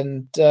about.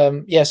 And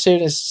as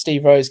soon as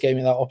Steve Rose gave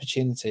me that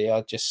opportunity,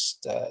 I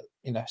just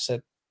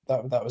said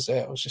that was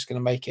it. I was just going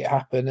to make it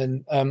happen.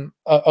 And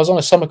I was on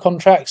a summer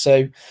contract,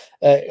 so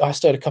I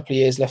still had a couple of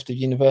years left of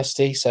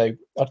university. So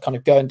I'd kind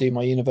of go and do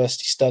my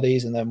university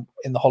studies, and then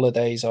in the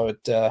holidays, I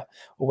would, or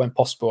when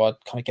possible,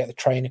 I'd kind of get the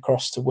train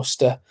across to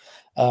Worcester.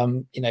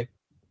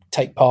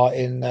 Take part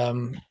in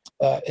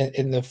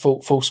the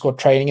full squad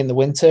training in the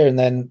winter, and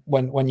then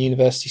when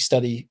university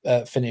study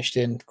finished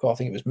in, I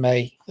think it was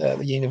May,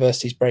 the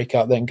universities break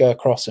up, then go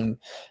across and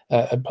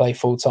play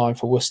full time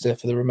for Worcester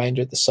for the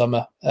remainder of the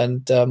summer.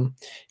 And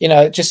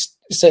just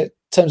so in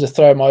terms of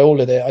throwing my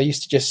all at it, I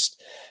used to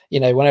just,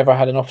 whenever I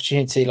had an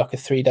opportunity, like a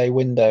 3-day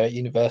window at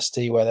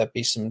university where there'd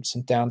be some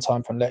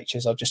downtime from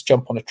lectures, I'd just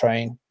jump on a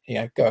train,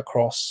 go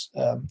across,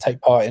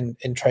 take part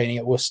in training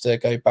at Worcester,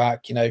 go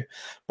back.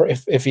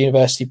 If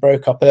university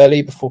broke up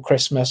early before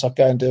Christmas, I'd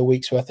go and do a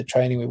week's worth of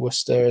training with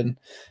Worcester. And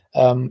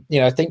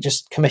I think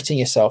just committing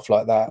yourself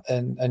like that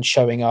and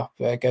showing up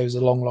goes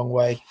a long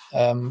way.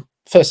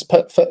 First,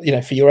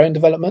 for your own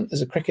development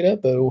as a cricketer,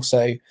 but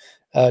also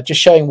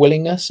just showing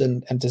willingness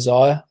and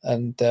desire.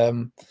 And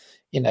there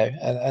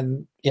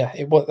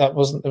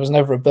was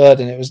never a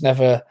burden. It was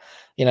never,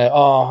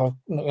 I'm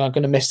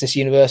going to miss this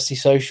university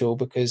social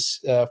because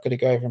I've got to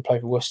go over and play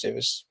for Worcester. It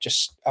was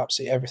just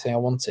absolutely everything I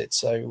wanted.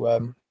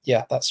 So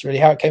that's really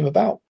how it came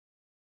about.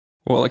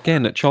 Well,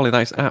 again, Charlie,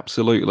 that is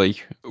absolutely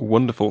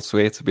wonderful to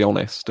hear, to be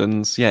honest.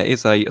 And it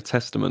is a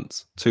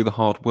testament to the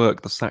hard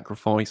work, the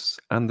sacrifice,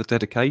 and the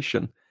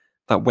dedication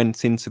that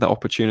went into that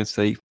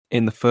opportunity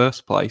in the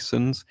first place.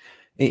 And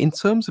in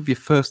terms of your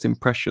first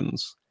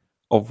impressions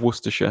of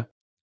Worcestershire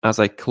as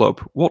a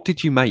club, what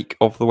did you make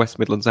of the West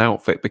Midlands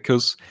outfit?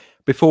 Because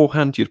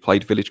beforehand, you'd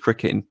played village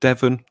cricket in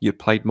Devon, you'd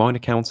played minor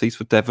counties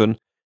for Devon,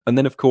 and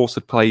then, of course,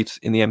 had played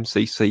in the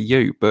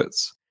MCCU. But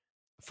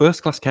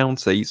first-class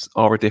counties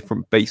are a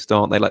different beast,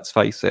 aren't they? Let's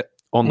face it.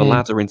 On the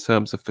ladder, in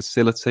terms of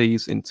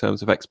facilities, in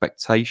terms of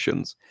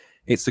expectations,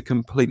 it's a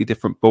completely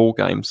different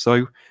ballgame.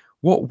 So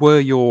what were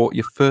your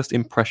first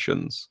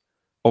impressions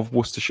of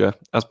Worcestershire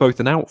as both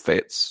an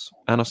outfit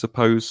and, I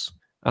suppose,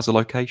 as a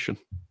location?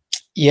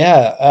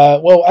 Yeah,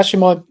 well,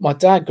 actually, my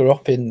dad grew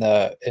up in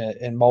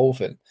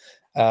Malvern,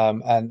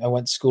 and I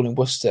went to school in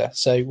Worcester,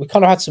 so we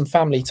kind of had some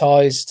family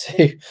ties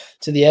to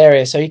the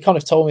area. So he kind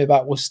of told me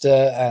about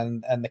Worcester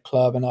and the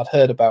club, and I'd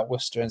heard about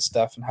Worcester and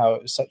stuff, and how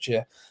it was such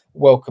a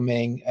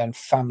welcoming and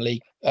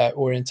family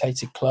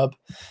orientated club.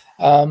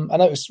 And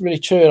that was really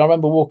true. And I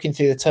remember walking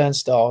through the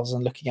turnstiles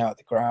and looking out at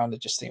the ground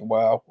and just thinking,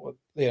 wow,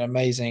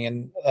 amazing.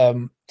 And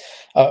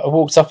I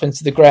walked up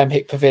into the Graham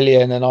Hick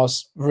Pavilion, and I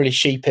was really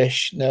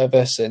sheepish,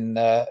 nervous, and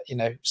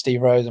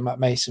Steve Rose and Matt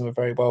Mason were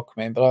very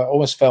welcoming, but I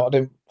almost felt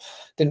I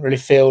didn't really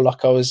feel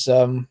like I was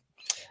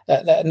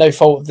no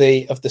fault of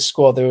the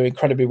squad. They were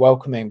incredibly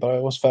welcoming, but I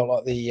always felt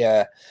like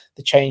the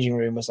changing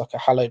room was like a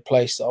hallowed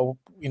place that I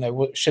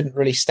shouldn't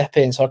really step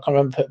in. So I can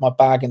remember putting my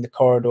bag in the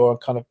corridor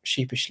and kind of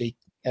sheepishly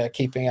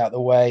keeping out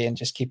the way and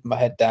just keeping my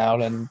head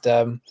down and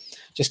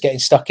just getting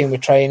stuck in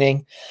with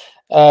training.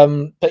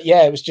 But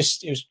yeah, it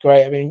was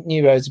great. I mean,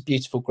 New Road's a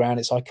beautiful ground.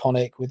 It's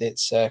iconic with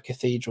its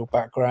cathedral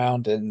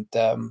background, and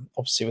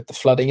obviously with the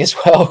flooding as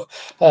well.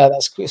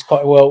 It's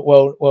quite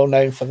well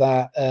known for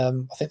that.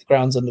 I think the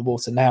ground's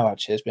underwater now.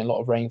 Actually, there's been a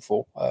lot of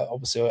rainfall,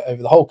 obviously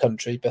over the whole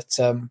country. But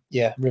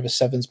yeah, River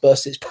Severn's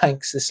burst its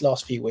banks this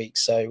last few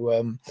weeks.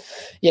 So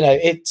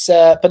it's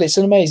but it's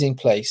an amazing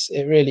place.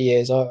 It really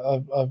is.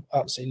 I've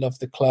absolutely loved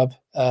the club,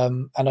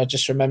 and I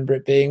just remember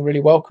it being really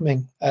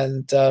welcoming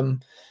and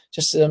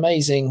just an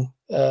amazing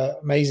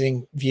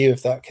view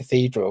of that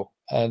cathedral,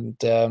 and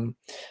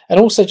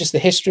also just the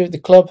history of the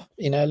club.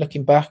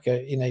 Looking back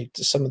at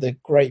to some of the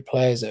great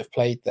players that have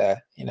played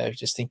there.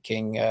 Just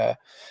thinking, I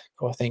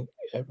think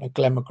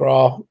Glenn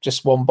McGrath,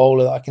 just one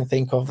bowler that I can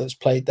think of that's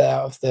played there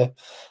out of the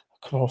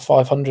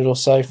 500 or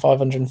so,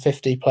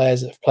 550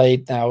 players that have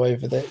played now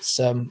over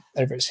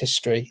its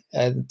history,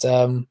 and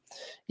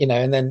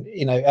and then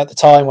at the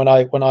time when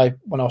I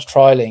was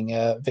trialing,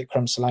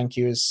 Vikram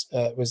Solanki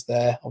was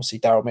there. Obviously,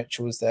 Daryl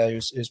Mitchell was there,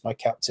 who's my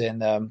captain.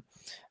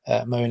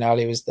 Moeen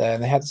Ali was there,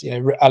 and they had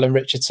Alan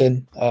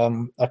Richardson.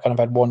 I kind of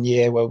had 1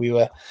 year where we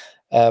were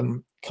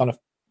kind of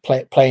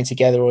playing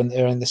together, and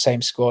they're in the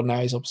same squad now.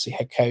 He's obviously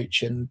head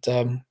coach, and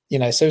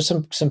so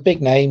some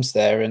big names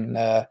there, and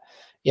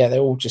they're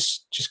all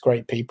just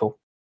great people.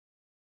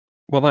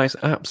 Well, that is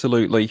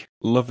absolutely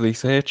lovely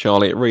to hear,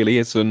 Charlie. It really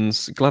is, and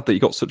glad that you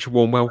got such a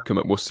warm welcome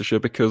at Worcestershire,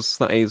 because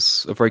that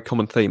is a very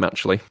common theme,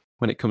 actually.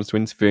 When it comes to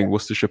interviewing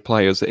Worcestershire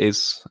players, it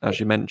is, as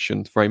you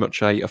mentioned, very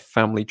much a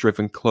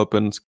family-driven club.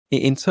 And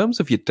in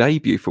terms of your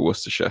debut for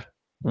Worcestershire,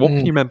 what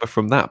can you remember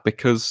from that?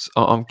 Because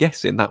I'm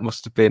guessing that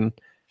must have been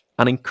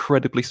an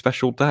incredibly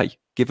special day,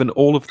 given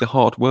all of the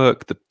hard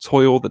work, the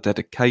toil, the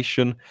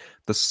dedication,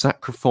 the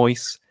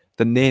sacrifice,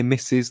 the near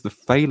misses, the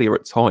failure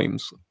at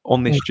times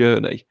on this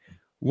journey.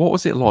 What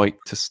was it like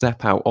to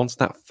step out onto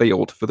that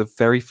field for the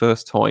very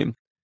first time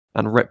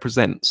and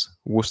represent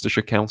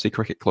Worcestershire County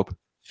Cricket Club?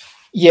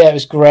 Yeah, it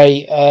was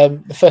great.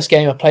 The first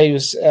game I played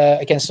was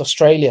against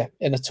Australia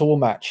in a tour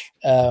match.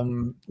 I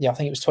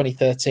think it was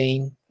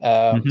 2013.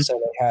 So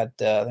they had,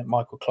 I think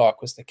Michael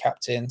Clarke was the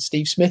captain.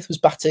 Steve Smith was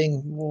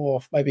batting,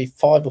 maybe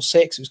 5 or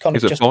 6. It was kind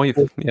of just 5,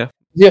 before, yeah.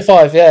 Yeah,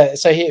 5, yeah.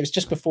 So it was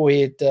just before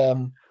he had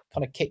kind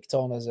of kicked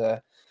on as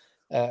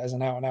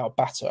an out-and-out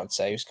batter, I'd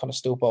say. He was kind of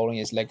still bowling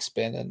his leg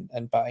spin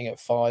and batting at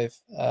 5.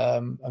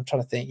 I'm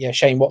trying to think. Yeah,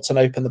 Shane Watson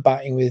opened the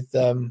batting with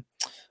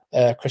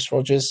Chris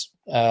Rogers,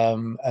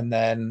 and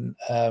then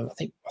I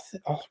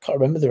can't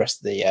remember the rest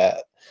of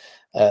the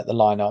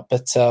lineup.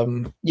 But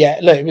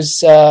look, it was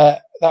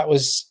that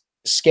was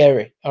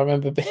scary. I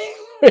remember being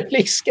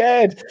really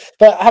scared.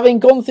 But having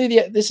gone through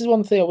this is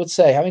one thing I would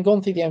say, having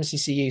gone through the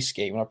MCCU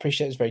scheme, and I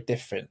appreciate it's very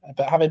different,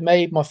 but having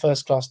made my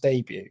first class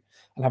debut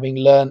and having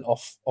learned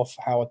off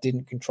how I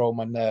didn't control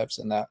my nerves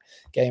in that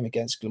game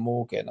against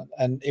Glamorgan,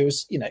 and it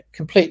was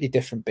completely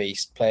different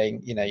beast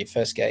playing your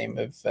first game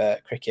of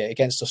cricket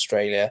against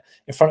Australia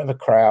in front of a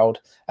crowd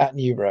at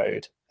New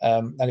Road,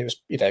 and it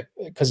was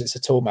because it's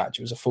a tour match,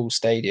 it was a full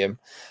stadium,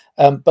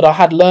 but I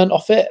had learned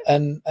off it,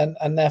 and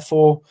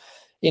therefore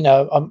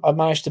I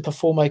managed to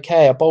perform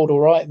okay. I bowled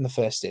all right in the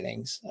first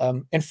innings.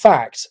 In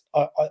fact,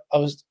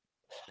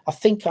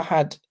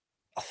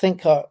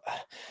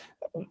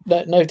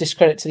 no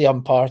discredit to the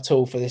umpire at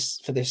all for this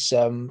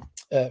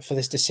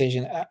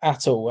decision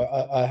at all.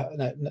 I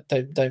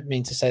don't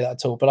mean to say that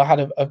at all, but I had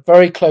a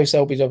very close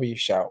LBW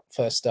shout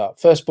first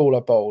ball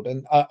I bowled,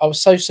 and I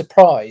was so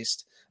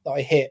surprised that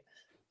I hit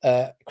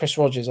Chris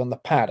Rogers on the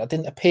pad. I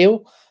didn't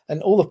appeal,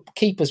 and all the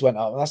keepers went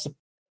up, and that's a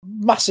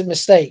massive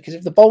mistake, because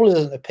if the bowler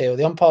doesn't appeal,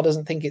 the umpire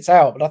doesn't think it's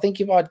out. But I think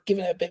if I'd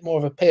given it a bit more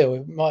of appeal,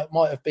 it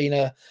might have been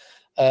a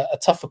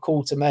tougher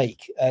call to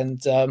make,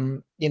 and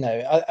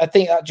I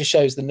think that just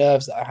shows the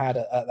nerves that I had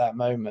at that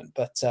moment.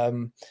 But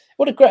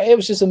it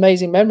was just an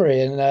amazing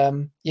memory, and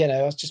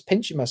I was just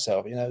pinching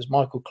myself. It was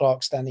Michael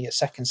Clarke standing at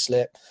second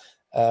slip,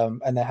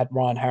 and they had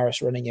Ryan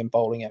Harris running in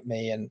bowling at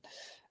me, and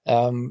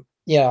I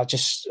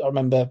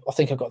remember I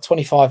think I got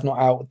 25 not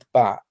out with the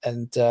bat,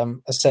 and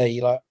I say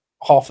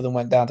half of them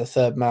went down to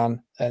third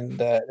man, and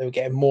they were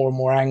getting more and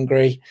more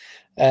angry,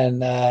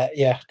 and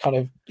kind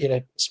of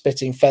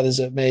spitting feathers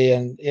at me,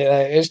 and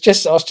I was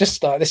just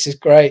like, this is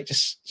great,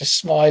 just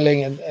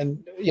smiling,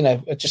 and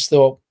I just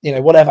thought,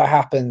 whatever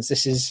happens,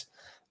 this is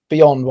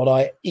beyond what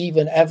I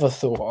even ever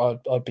thought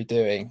I'd be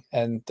doing,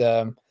 and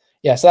so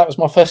that was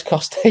my first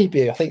class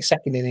debut. I think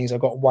second innings I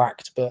got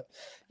whacked, but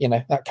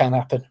that can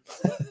happen.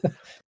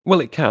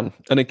 Well, it can,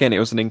 and again, it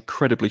was an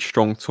incredibly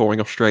strong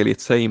touring Australia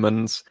team,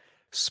 and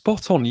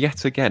spot on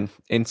yet again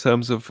in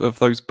terms of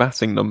those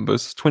batting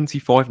numbers.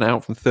 25 now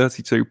out from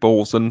 32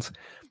 balls, and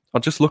I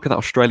just look at that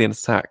Australian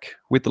attack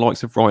with the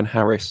likes of Ryan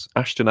Harris,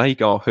 Ashton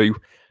Agar, who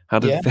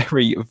had a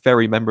very,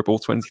 very memorable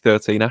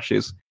 2013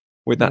 Ashes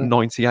with that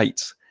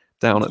 98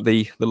 down at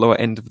the lower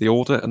end of the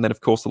order, and then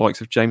of course the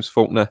likes of James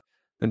Faulkner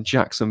and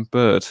Jackson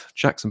Bird.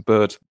 Jackson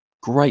Bird,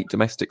 great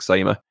domestic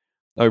seamer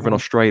over in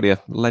Australia,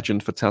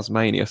 legend for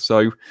Tasmania.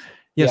 So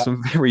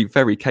some very,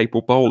 very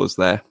capable bowlers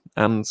there,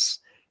 and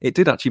it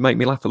did actually make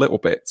me laugh a little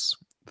bit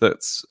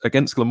that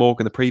against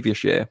Glamorgan the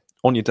previous year,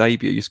 on your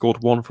debut, you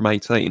scored 1 from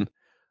 18,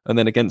 and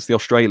then against the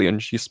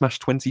Australians, you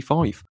smashed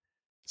 25.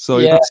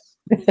 So that's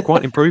quite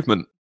an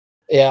improvement.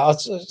 Yeah, I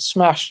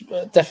smashed,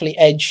 definitely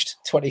edged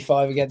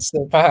 25 against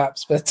them,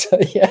 perhaps, but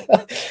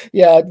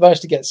I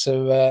managed to get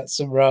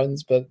some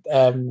runs. But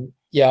I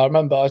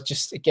remember I was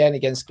just again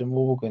against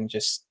Glamorgan,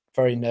 just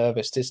very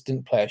nervous, just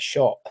didn't play a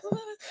shot,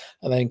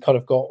 and then kind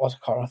of got I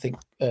think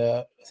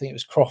it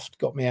was Croft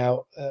got me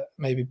out,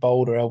 maybe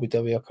Bold or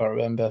LBW, I can't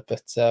remember,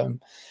 but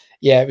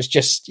it was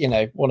just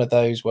one of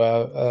those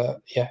where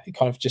you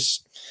kind of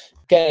just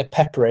get a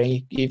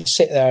peppering. You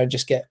sit there and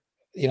just get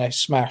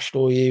smashed,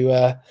 or you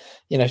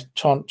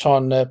try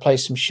and play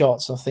some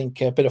shots. I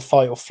think a bit of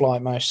fight or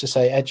flight managed to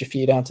say edge a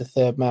few down to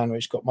third man,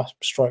 which got my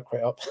strike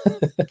rate up.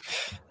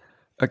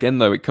 Again,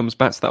 though, it comes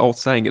back to that old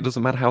saying, it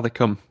doesn't matter how they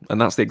come,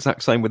 and that's the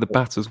exact same with the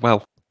bat as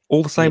well.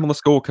 All the same on the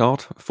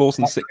scorecard, 4s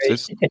and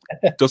 6s.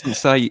 Doesn't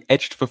say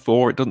edged for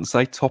 4, it doesn't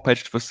say top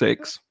edged for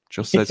 6,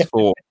 just says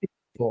 4.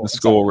 The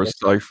scorers,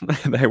 so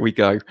there we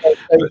go. Show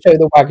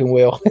the wagon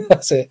wheel.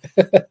 That's it.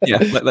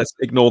 Let's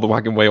ignore the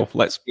wagon wheel.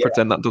 Let's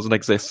pretend that doesn't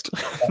exist.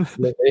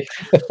 Absolutely.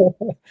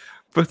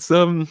 But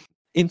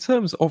in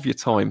terms of your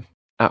time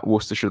at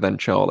Worcestershire then,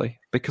 Charlie,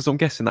 because I'm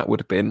guessing that would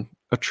have been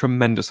a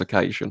tremendous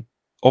occasion,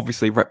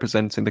 obviously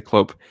representing the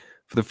club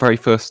for the very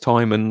first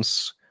time, and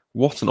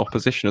what an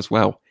opposition as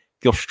well.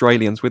 The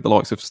Australians with the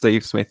likes of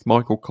Steve Smith,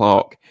 Michael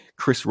Clark,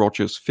 Chris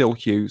Rogers, Phil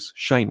Hughes,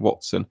 Shane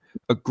Watson,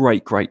 a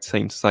great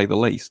team to say the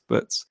least.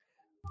 But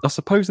I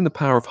suppose in the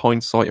power of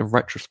hindsight and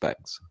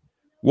retrospect,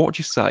 what would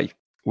you say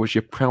was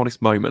your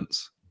proudest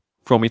moments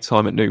from your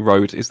time at New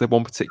Road? Is there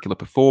one particular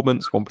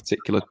performance, one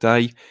particular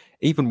day,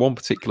 even one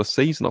particular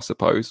season, I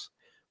suppose,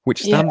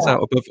 which stands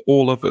out above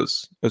all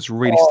others as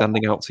really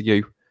standing out to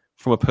you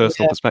from a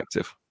personal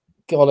perspective?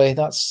 Golly,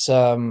 that's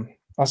a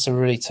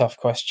really tough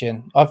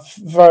question. I'm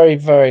very,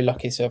 very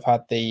lucky to have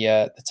had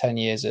the 10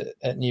 years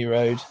at New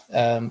Road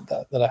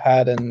that I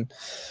had, and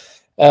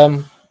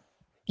I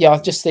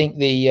just think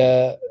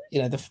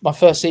my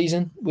first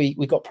season we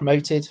got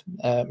promoted,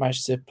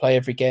 managed to play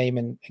every game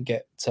and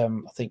get I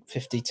think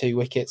 52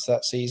 wickets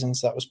that season,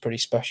 so that was pretty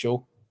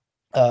special.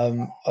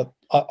 I'm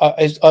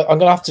going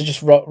to have to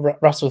just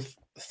rattle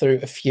through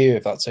a few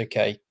if that's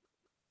okay.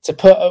 To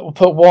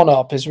put one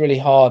up is really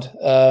hard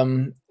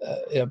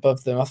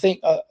above them. I think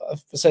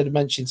I've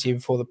mentioned to you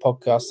before the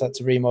podcast, I had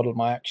to remodel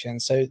my action.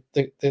 So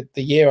the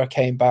year I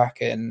came back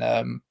in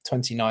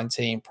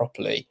 2019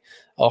 properly,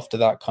 after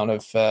that kind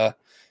of 2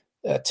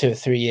 or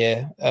 3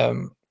 year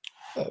kind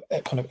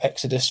of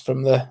exodus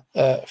from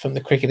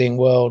the cricketing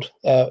world,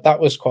 that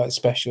was quite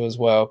special as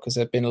well, because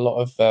there'd been a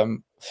lot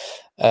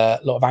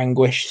of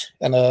anguish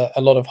and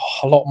a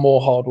lot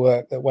more hard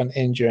work that went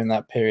in during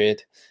that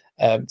period.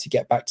 To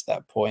get back to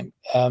that point.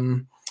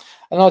 And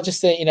I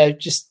just think,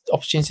 just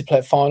opportunity to play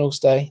at finals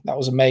day, that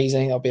was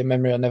amazing. That'll be a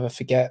memory I'll never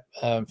forget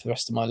for the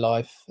rest of my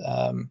life.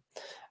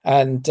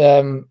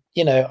 There's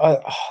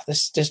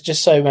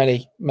just so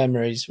many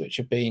memories which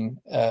have been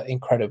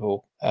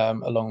incredible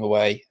along the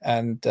way.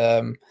 And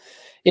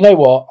you know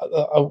what,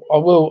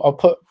 I'll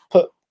put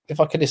if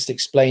I could just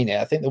explain it,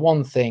 I think the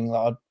one thing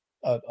that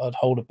I'd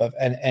hold above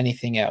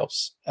anything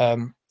else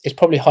is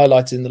probably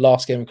highlighted in the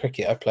last game of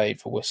cricket I played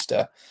for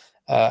Worcester.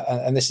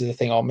 And this is the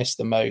thing I'll miss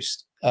the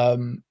most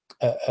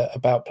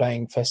about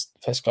playing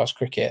first class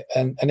cricket,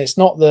 and it's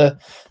not the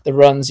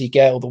runs you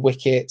get or the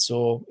wickets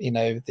or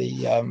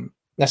the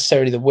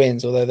necessarily the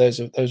wins, although those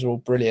are all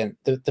brilliant.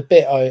 The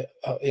bit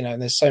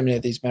and there's so many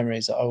of these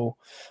memories that I will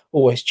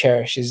always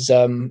cherish is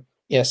say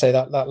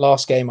that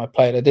last game I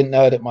played. I didn't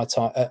know it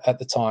at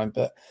the time,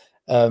 but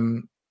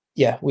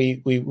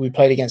we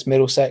played against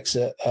Middlesex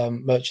at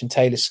Merchant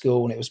Taylor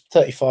School, and it was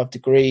 35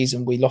 degrees,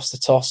 and we lost the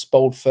toss,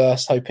 bowled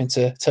first, hoping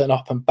to turn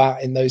up and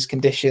bat in those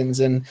conditions.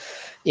 And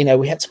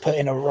we had to put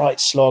in a right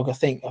slog. I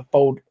think I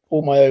bowled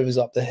all my overs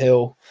up the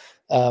hill,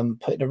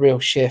 put in a real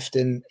shift,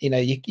 and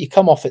you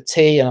come off at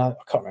tea, and I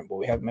can't remember what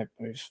we had,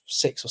 maybe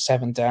 6 or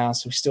 7 down,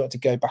 so we still had to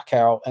go back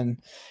out.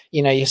 And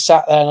you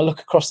sat there, and I look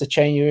across the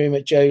changing room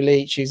at Joe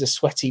Leach, who's a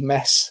sweaty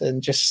mess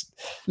and just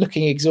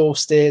looking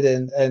exhausted,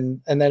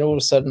 and then all of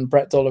a sudden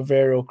Brett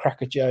D'Oliveira will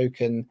crack a joke,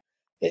 and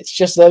it's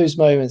just those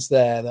moments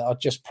there that are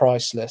just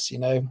priceless.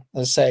 As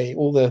I say,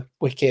 all the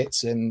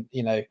wickets and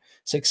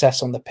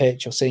success on the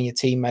pitch or seeing your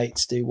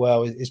teammates do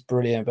well is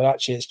brilliant, but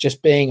actually it's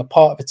just being a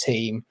part of a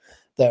team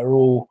that are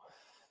all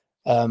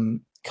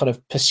kind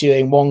of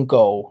pursuing one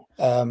goal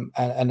and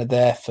are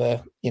there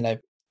for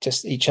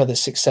just each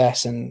other's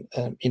success, and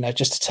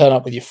just to turn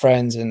up with your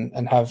friends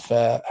and have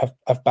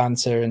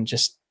banter and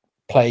just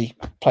play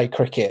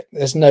cricket.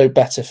 There's no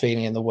better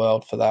feeling in the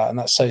world for that, and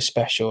that's so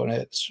special, and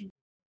it's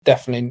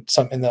definitely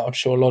something that I'm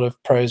sure a lot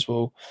of pros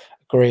will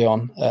agree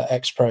on,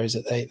 ex-pros,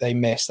 that they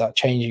miss that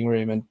changing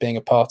room and being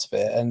a part of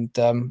it. And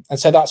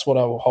so that's what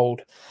I will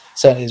hold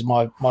certainly as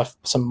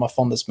some of my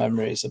fondest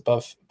memories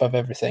above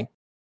everything.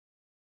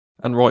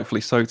 And rightfully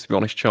so, to be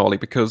honest, Charlie,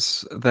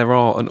 because there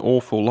are an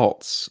awful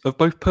lot of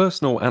both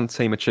personal and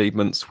team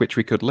achievements which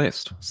we could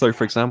list. So,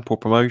 for example,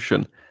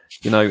 promotion,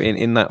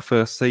 in that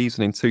first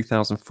season in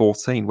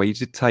 2014, where you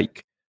did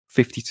take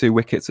 52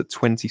 wickets at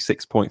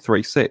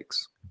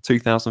 26.36.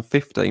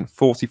 2015,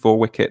 44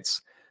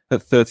 wickets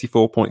at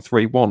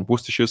 34.31.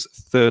 Worcestershire's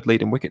third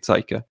leading wicket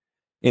taker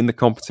in the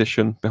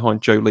competition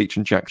behind Joe Leach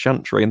and Jack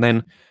Chantry. And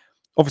then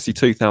obviously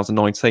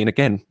 2019,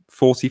 again,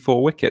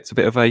 44 wickets, a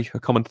bit of a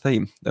common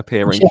theme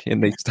appearing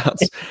in these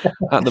stats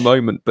at the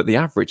moment. But the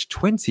average,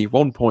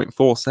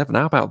 21.47.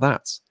 How about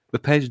that? The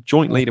pair's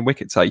joint leading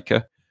wicket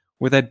taker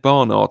with Ed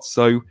Barnard.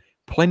 So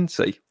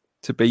plenty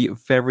to be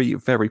very,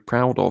 very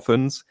proud of.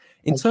 And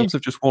in terms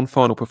of just one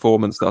final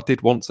performance that I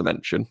did want to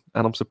mention,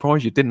 and I'm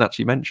surprised you didn't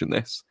actually mention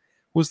this,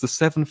 was the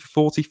 7 for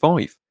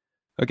 45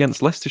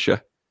 against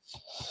Leicestershire.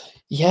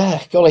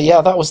 Yeah, golly, yeah,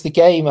 that was the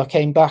game. I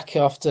came back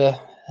after...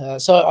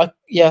 So I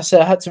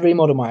had to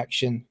remodel my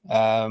action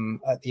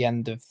at the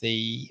end of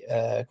the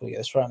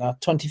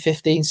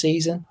 2015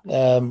 season.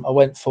 I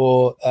went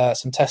for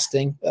some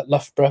testing at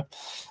Loughborough.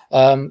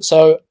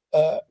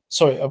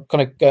 Sorry, I'm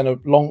kind of going a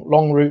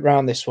long route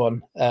around this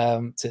one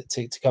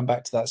to come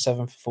back to that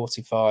 7 for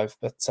 45.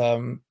 But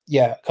kind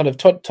of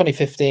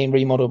 2015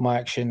 remodeled my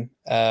action.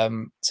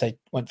 So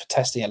went for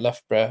testing at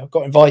Loughborough.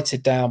 Got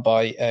invited down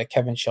by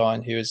Kevin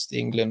Shine, who was the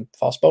England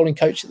fast bowling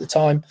coach at the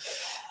time,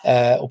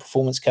 or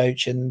performance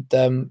coach, and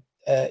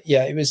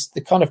it was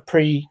the kind of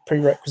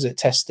prerequisite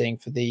testing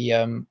for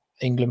the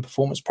England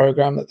performance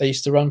program that they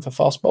used to run for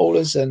fast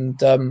bowlers. And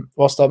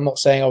whilst I'm not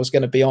saying I was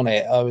going to be on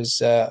it, I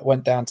was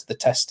went down to the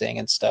testing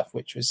and stuff,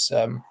 which was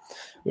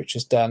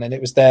done, and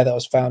it was there that I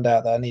was found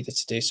out that I needed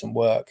to do some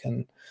work.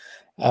 And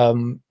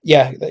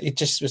it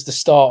just was the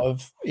start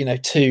of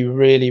 2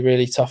 really,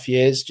 really tough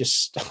years,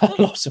 just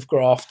lots of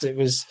graft. It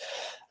was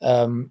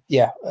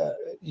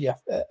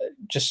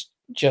just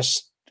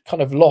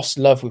kind of lost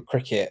love with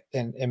cricket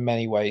in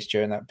many ways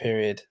during that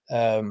period,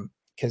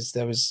 because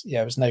there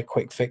was no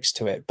quick fix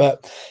to it.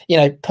 But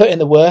put in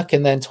the work,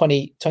 and then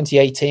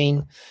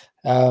 2018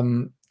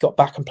 got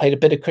back and played a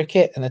bit of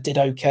cricket, and I did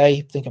okay.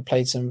 I think I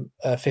played some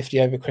 50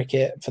 over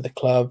cricket for the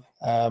club,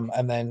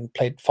 and then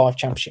played 5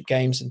 championship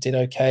games and did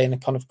okay, and I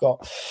kind of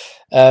got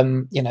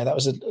that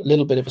was a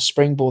little bit of a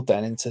springboard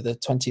then into the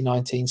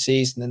 2019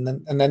 season,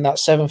 and then that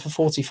 7 for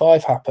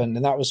 45 happened,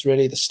 and that was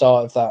really the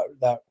start of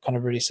that kind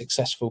of really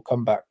successful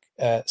comeback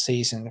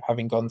season,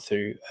 having gone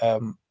through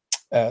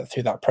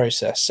that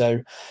process.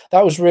 So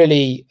that was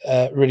really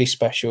really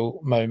special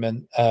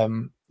moment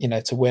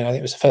to win. I think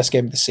it was the first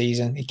game of the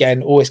season.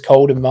 Again, always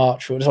cold in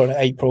March, or sorry,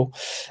 April,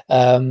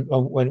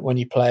 when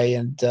you play.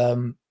 And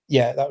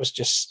that was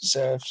just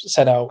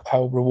said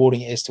how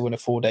rewarding it is to win a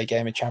 4-day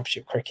game of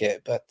championship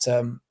cricket. But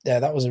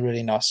that was a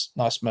really nice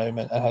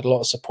moment. I had a lot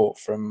of support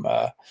from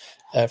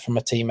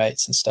my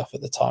teammates and stuff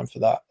at the time for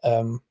that.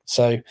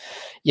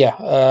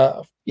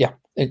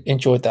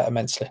 Enjoyed that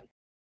immensely.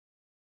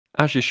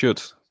 As you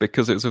should,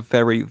 because it was a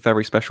very,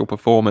 very special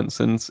performance.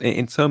 And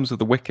in terms of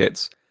the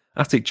wickets,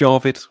 Attic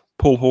Jarvid,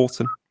 Paul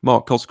Horton,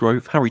 Mark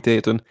Cosgrove, Harry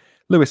Dearden,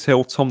 Lewis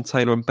Hill, Tom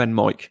Taylor and Ben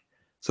Mike.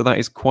 So that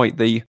is quite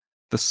the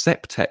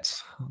septet.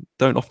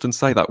 Don't often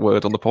say that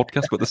word on the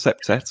podcast, but the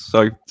septet.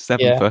 So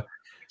 7 for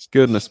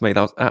goodness me,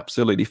 that was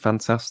absolutely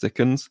fantastic.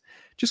 And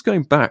just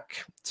going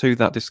back to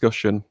that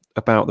discussion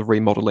about the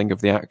remodelling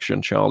of the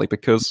action, Charlie,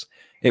 because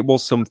it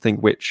was something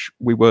which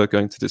we were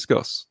going to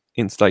discuss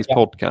in today's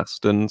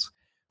podcast. And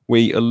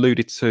we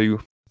alluded to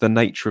the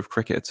nature of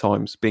cricket at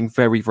times being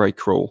very, very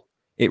cruel.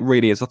 It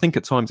really is. I think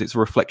at times it's a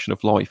reflection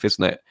of life,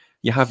 isn't it?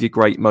 You have your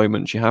great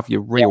moments, you have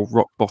your real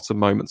rock bottom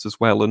moments as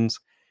well. And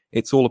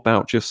it's all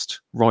about just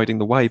riding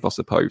the wave, I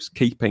suppose,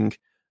 keeping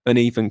an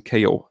even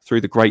keel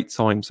through the great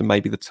times and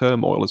maybe the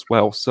turmoil as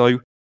well. So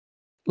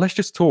let's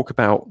just talk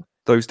about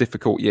those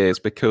difficult years,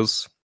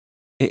 because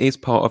it is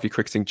part of your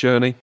cricketing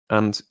journey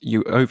and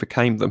you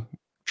overcame them.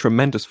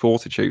 Tremendous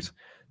fortitude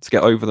to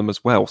get over them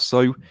as well.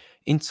 So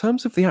in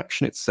terms of the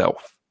action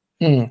itself,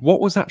 what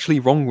was actually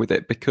wrong with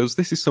it? Because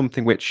this is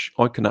something which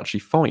I can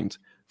actually find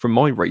from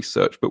my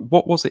research, but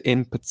what was it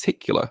in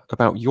particular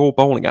about your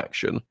bowling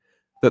action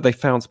that they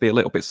found to be a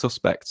little bit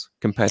suspect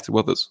compared to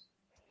others?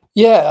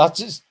 Yeah,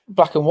 just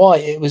black and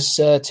white. It was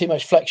too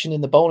much flexion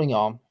in the bowling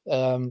arm.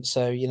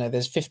 So,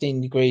 there's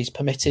 15 degrees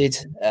permitted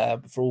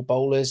for all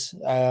bowlers.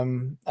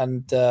 And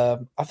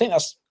I think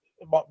that's,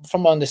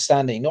 from my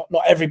understanding, not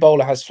every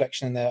bowler has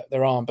flexion in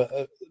their arm,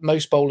 but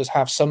most bowlers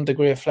have some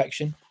degree of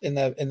flexion in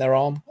their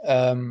arm,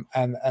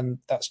 and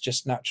that's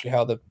just naturally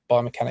how the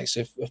biomechanics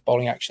of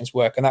bowling actions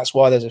work, and that's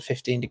why there's a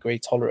 15-degree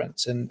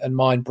tolerance. And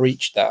mine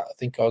breached that. I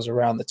think I was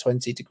around the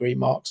 20-degree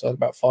mark, so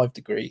about 5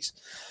 degrees,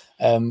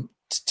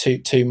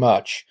 too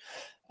much.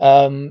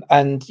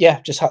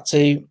 Just had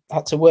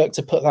to work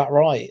to put that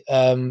right,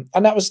 and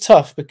that was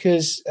tough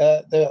because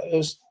it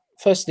was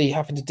firstly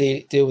having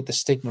to deal with the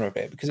stigma of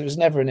it, because it was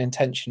never an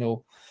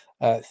intentional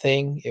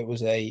thing. It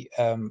was a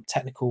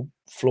technical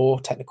flaw,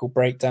 technical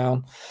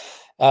breakdown.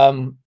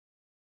 And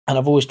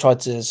I've always tried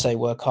to say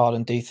work hard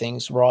and do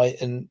things right.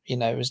 And,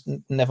 it was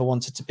never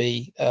wanted to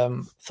be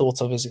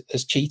thought of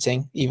as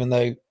cheating, even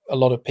though a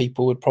lot of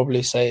people would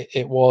probably say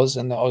it was,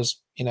 and that I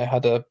was,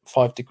 had a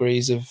 5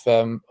 degrees of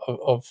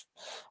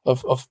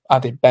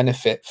added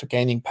benefit for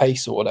gaining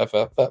pace or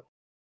whatever. But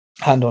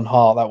hand on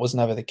heart, that was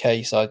never the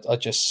case. I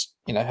just,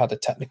 had a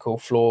technical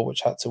flaw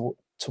which I had to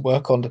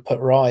work on to put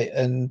right.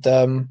 And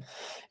so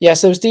I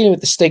was dealing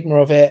with the stigma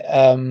of it,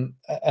 and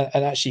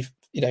actually,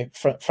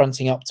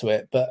 fronting up to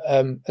it. But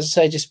as I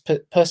say, just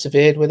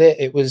persevered with it.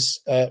 It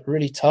was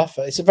really tough.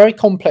 It's a very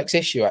complex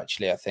issue,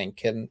 actually, I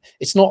think, and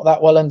it's not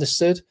that well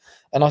understood.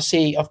 And I've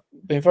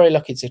been very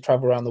lucky to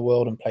travel around the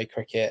world and play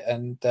cricket,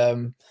 and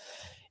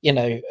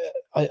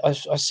I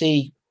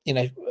see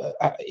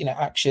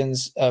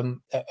actions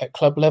at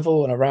club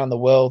level and around the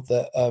world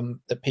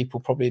that people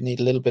probably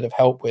need a little bit of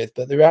help with.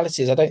 But the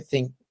reality is, I don't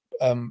think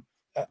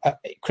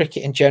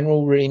cricket in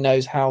general really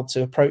knows how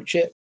to approach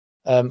it.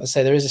 I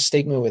say there is a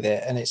stigma with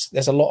it, and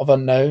there's a lot of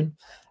unknown.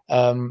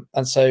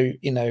 And so,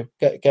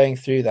 going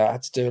through that, I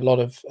had to do a lot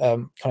of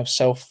kind of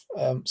self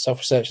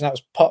research, and that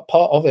was part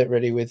of it,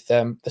 really, with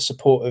the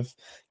support of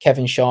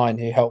Kevin Shine,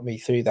 who helped me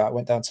through that. I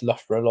went down to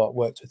Loughborough a lot,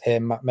 worked with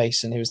him, Matt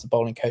Mason, who was the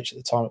bowling coach at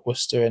the time at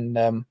Worcester,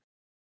 and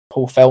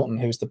Paul Felton,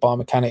 who was the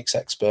biomechanics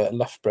expert at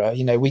Loughborough.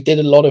 We did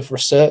a lot of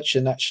research,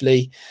 and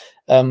actually,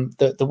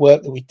 the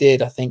work that we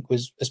did, I think,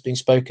 has been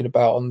spoken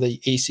about on the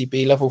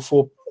ECB level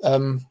 4.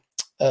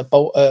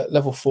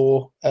 Level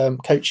 4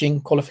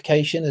 coaching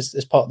qualification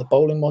as part of the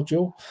bowling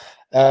module,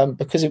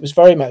 because it was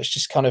very much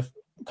just kind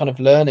of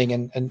learning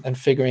and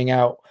figuring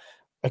out,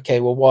 okay,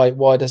 well,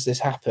 why does this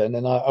happen?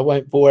 And I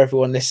won't bore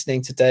everyone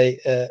listening today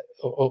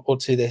or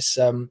to this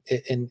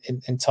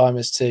in time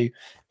as to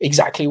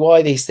exactly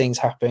why these things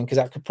happen, because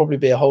that could probably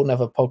be a whole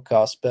nother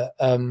podcast. But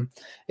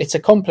it's a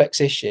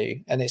complex issue,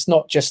 and it's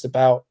not just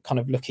about kind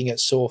of looking at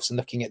source and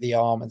looking at the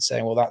arm and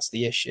saying, well, that's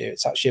the issue.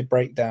 It's actually a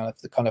breakdown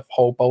of the kind of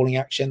whole bowling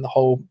action, the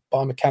whole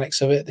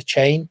biomechanics of it, the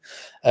chain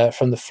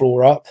from the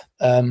floor up,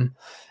 and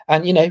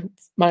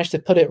managed to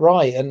put it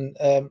right. And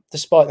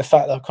despite the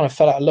fact that I kind of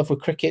fell out of love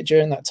with cricket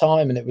during that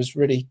time, and it was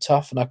really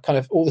tough, and I kind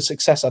of, all the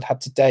success I'd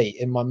had to date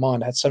in my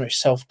mind, I had so much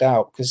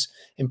self-doubt, because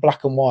in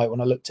black and white,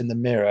 when I looked in the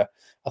mirror,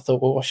 I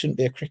thought, well, I shouldn't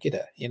be a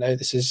cricketer.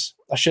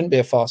 I shouldn't be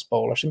a fast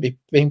bowler. I shouldn't be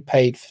being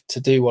paid to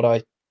do what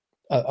I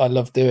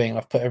love doing.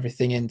 I've put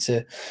everything in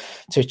to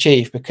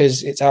achieve,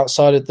 because it's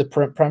outside of the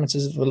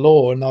parameters of the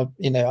law. And I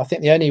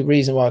think the only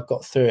reason why I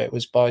got through it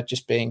was by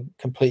just being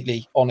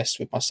completely honest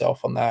with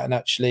myself on that, and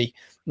actually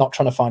not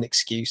trying to find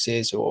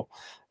excuses or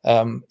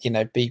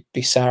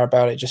be sour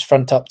about it. Just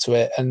front up to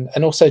it,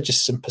 and also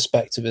just some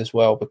perspective as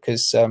well,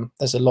 because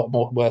there's a lot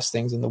more worse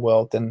things in the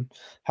world than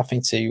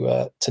having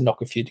to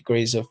knock a few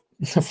degrees of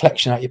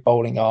flexion out your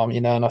bowling arm,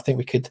 and I think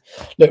we could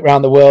look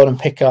around the world and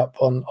pick up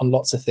on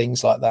lots of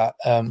things like that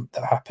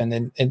that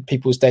happen in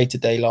people's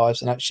day-to-day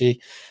lives. And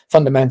actually,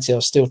 fundamentally, I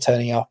was still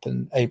turning up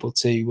and able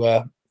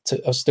to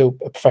I was still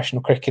a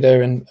professional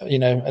cricketer, and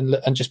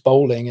and just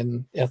bowling.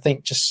 And I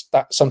think just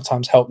that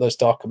sometimes help those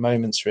darker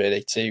moments,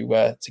 really,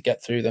 to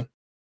get through them.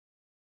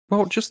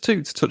 Well, just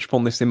to touch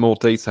upon this in more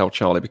detail,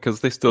 Charlie,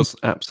 because this does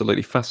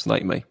absolutely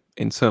fascinate me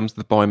in terms of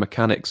the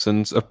biomechanics,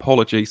 and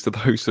apologies to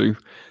those who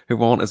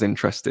aren't as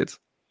interested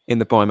in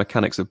the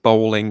biomechanics of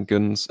bowling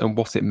and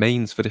what it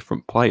means for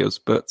different players.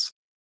 But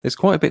there's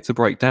quite a bit to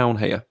break down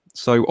here.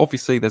 So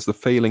obviously there's the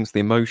feelings,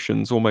 the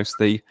emotions, almost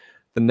the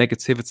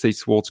negativity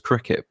towards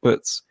cricket.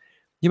 But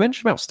you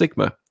mentioned about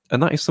stigma,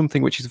 and that is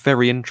something which is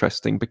very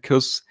interesting,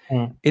 because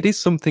it is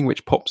something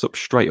which pops up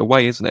straight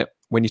away, isn't it?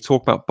 When you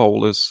talk about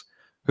bowlers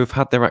who've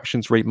had their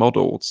actions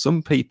remodeled,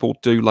 some people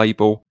do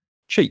label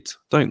cheat,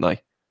 don't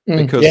they?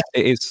 Because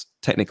it is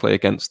technically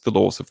against the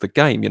laws of the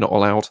game. You're not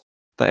allowed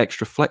that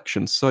extra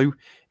flexion. So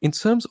in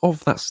terms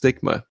of that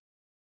stigma,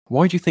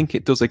 why do you think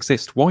it does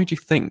exist? Why do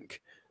you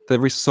think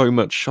there is so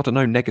much,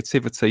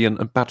 negativity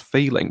and bad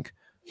feeling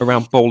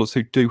around bowlers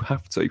who do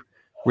have to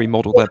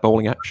remodel their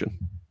bowling action?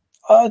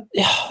 I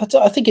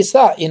think it's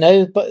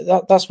that,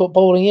 but that's what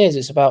bowling is.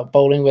 It's about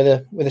bowling with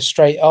a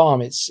straight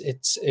arm. It's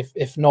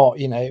if not,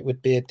 it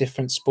would be a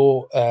different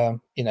sport.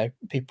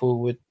 People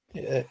would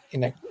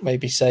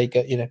maybe say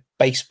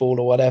baseball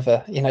or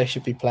whatever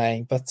should be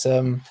playing, but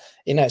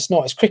it's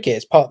not. It's cricket.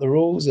 It's part of the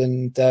rules,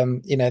 and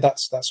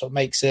that's what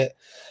makes it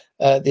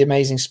the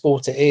amazing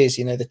sport it is.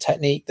 The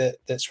technique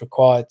that's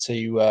required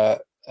to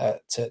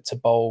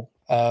bowl,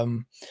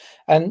 and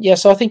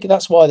so I think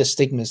that's why the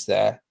stigma's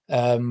there.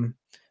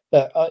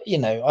 But I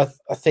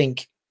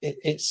think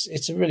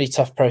it's a really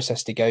tough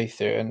process to go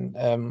through, and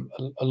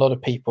a lot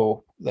of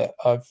people that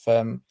I've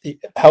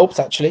helped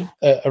actually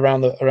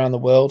around the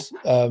world,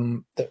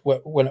 that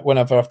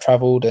whenever I've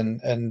travelled,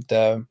 and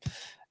for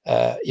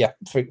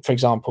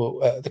example,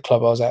 the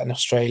club I was at in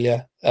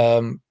Australia,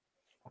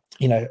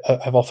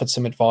 I've offered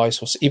some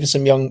advice, or even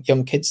some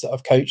young kids that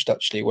I've coached,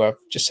 actually, where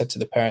I've just said to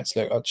the parents,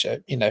 look,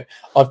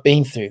 I've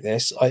been through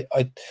this.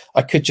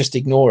 I could just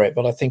ignore it,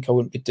 but I think I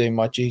wouldn't be doing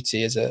my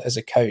duty as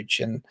a coach.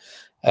 And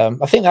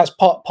I think that's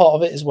part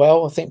of it as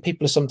well. I think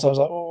people are sometimes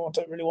like, oh, I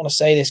don't really want to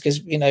say this,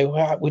 because we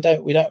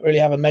don't really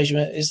have a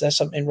measurement. Is there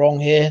something wrong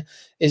here?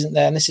 Isn't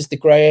there? And this is the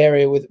grey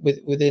area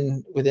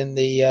within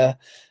the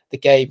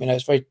game.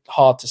 It's very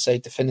hard to say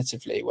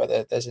definitively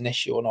whether there's an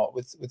issue or not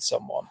with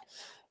someone.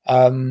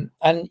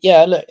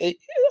 Look,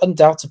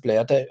 undoubtedly,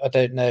 I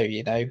don't know.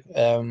 You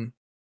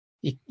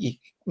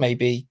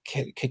maybe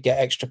could get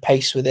extra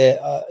pace with it.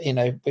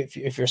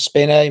 If you're a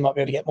spinner, you might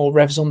be able to get more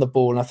revs on the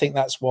ball, and I think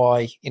that's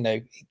why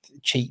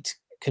cheat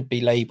could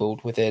be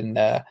labelled within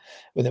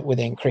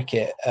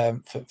cricket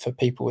for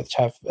people which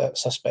have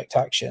suspect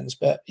actions.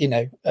 But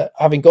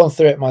having gone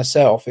through it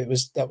myself,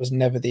 that was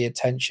never the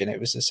intention. It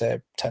was just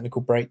a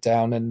technical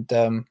breakdown, and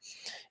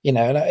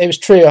and it was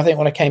true. I think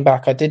when I came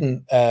back, I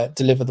didn't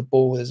deliver the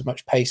ball with as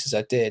much pace as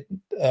I did.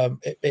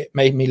 It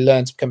made me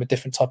learn to become a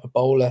different type of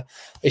bowler.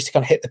 I used to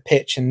kind of hit the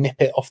pitch and nip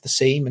it off the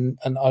seam,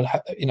 and I,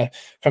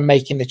 from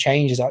making the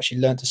changes, I actually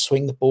learned to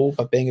swing the ball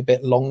by being a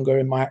bit longer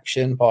in my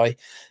action, by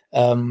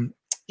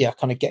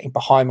kind of getting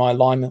behind my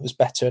alignment was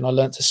better, and I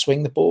learned to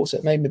swing the ball. So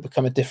it made me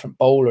become a different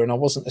bowler, and I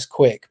wasn't as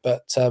quick.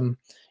 But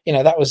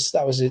that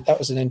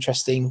was an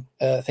interesting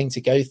thing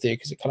to go through,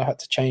 because it kind of had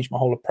to change my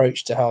whole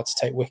approach to how to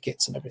take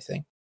wickets and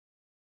everything.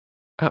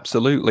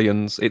 Absolutely,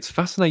 and it's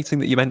fascinating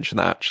that you mentioned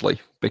that,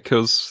 actually,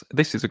 because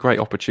this is a great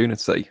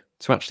opportunity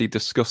to actually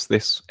discuss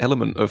this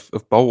element of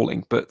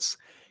bowling. But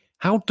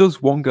how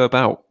does one go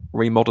about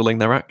remodelling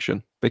their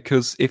action?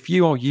 Because if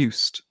you are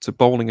used to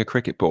bowling a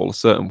cricket ball a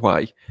certain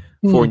way,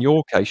 for in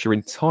your case, your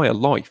entire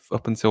life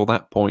up until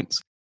that point,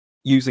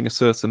 using a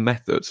certain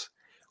method,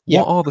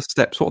 what are the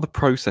steps, what are the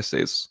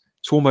processes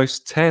to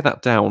almost tear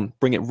that down,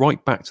 bring it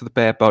right back to the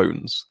bare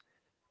bones,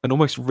 and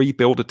almost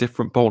rebuild a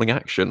different bowling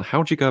action?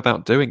 How do you go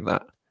about doing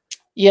that?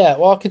 Yeah,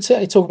 well, I could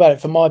certainly talk about it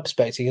from my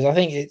perspective, because I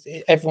think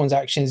everyone's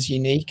action is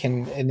unique,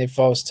 and if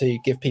I was to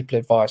give people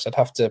advice, I'd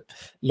have to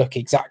look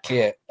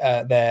exactly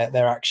at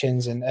their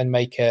actions and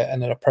make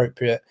an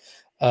appropriate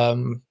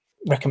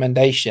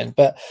recommendation.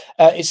 But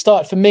it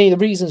started for me. The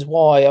reasons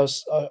why I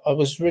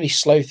was really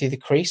slow through the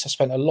crease. I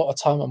spent a lot of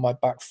time on my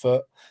back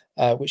foot,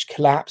 which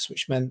collapsed,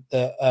 which meant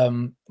that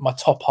my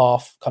top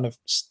half kind of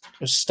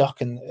was stuck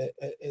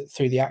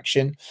through the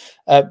action.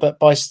 But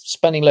by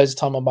spending loads of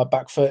time on my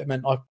back foot, it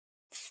meant I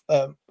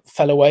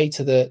fell away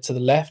to the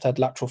left, had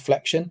lateral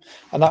flexion,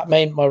 and that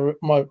made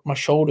my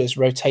shoulders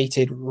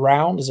rotated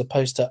round as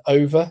opposed to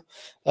over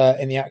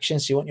in the action.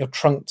 So you want your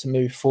trunk to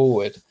move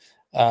forward,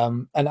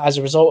 and as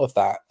a result of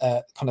that,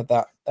 kind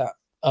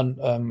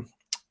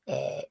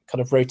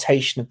of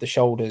rotation of the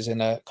shoulders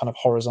in a kind of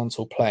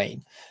horizontal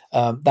plane,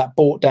 that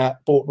brought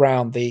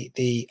round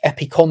the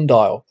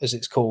epicondyle, as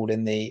it's called,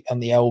 on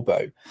the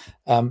elbow,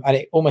 and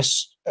it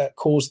almost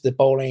caused the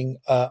bowling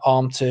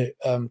arm to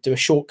do a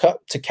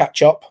shortcut to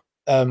catch up.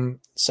 Through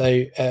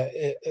the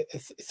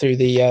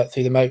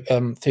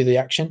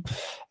action.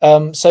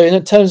 So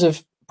in terms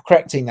of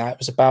correcting that, it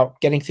was about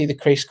getting through the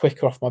crease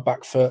quicker off my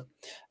back foot.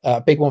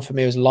 A big one for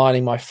me was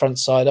lining my front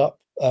side up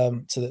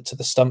to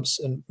the stumps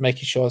and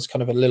making sure I was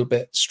kind of a little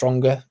bit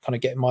stronger, kind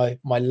of getting my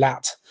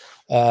lat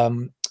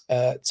or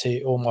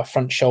my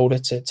front shoulder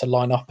to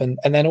line up, and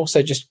then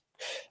also just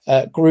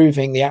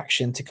grooving the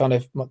action to kind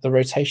of the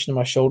rotation of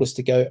my shoulders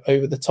to go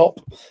over the top,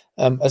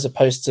 as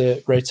opposed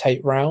to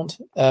rotate round.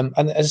 And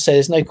as I say,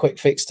 there's no quick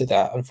fix to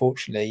that,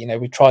 unfortunately.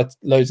 We tried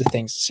loads of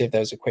things to see if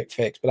there was a quick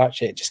fix, but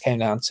actually it just came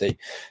down to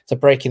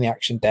breaking the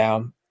action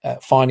down,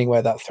 finding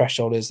where that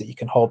threshold is that you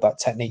can hold that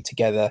technique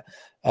together,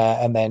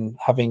 and then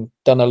having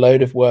done a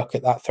load of work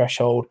at that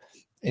threshold,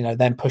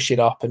 then push it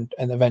up and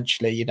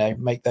eventually,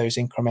 make those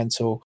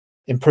incremental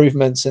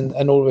improvements,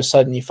 and all of a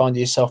sudden you find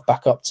yourself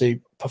back up to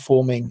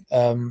performing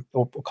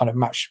or kind of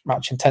match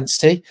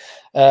intensity,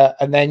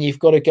 and then you've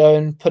got to go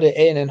and put it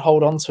in and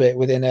hold on to it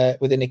within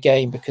a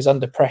game, because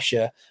under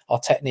pressure our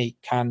technique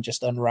can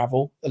just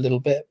unravel a little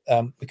bit.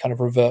 We kind of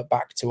revert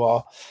back to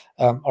our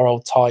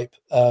old type,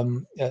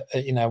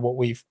 what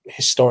we've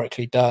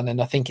historically done,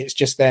 and I think it's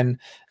just then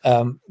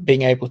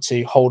being able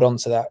to hold on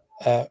to that,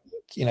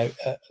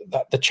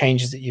 the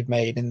changes that you've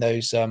made in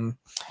those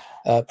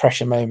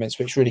pressure moments,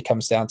 which really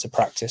comes down to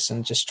practice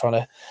and just trying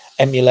to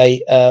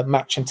emulate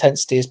match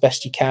intensity as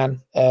best you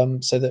can,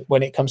 so that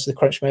when it comes to the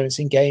crunch moments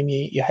in game,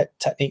 your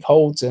technique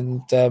holds.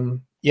 And I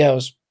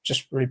was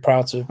just really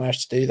proud to have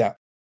managed to do that.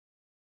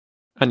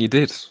 And you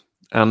did,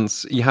 and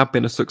you have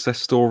been a success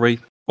story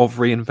of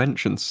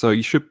reinvention, so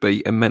you should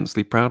be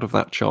immensely proud of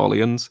that, Charlie.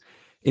 And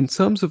in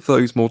terms of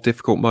those more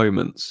difficult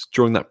moments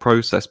during that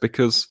process,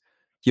 because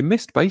you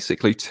missed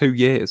basically 2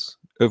 years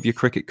of your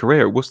cricket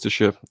career at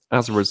Worcestershire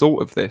as a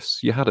result of this.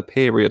 You had a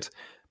period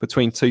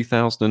between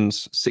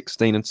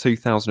 2016 and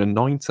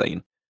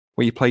 2019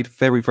 where you played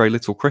very, very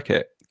little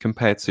cricket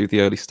compared to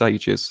the early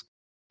stages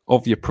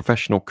of your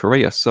professional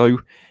career. So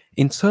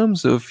in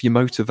terms of your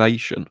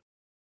motivation,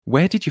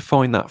 where did you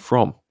find that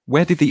from?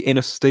 Where did the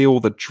inner steel,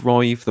 the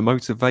drive, the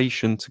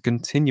motivation to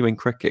continue in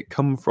cricket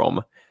come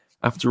from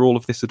after all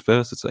of this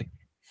adversity?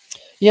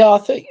 Yeah, I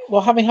think,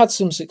 well, having had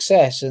some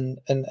success and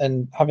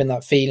having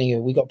that feeling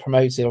of, we got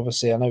promoted,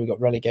 obviously, I know we got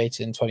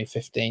relegated in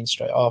 2015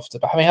 straight after,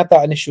 but having had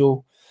that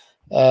initial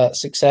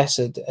success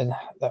and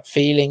that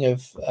feeling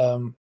of,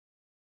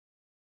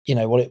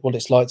 what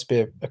it's like to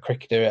be a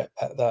cricketer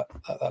at that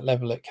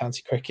level at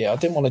county cricket, I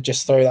didn't want to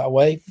just throw that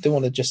away. I didn't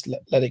want to just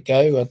let it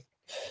go. I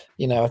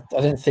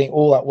didn't think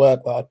all that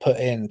work that I'd put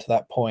in to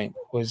that point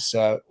was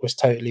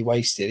totally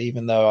wasted,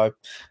 even though I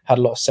had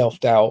a lot of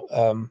self-doubt,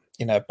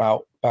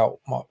 about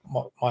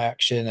my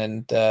action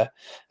and the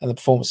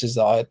performances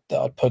that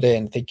I'd put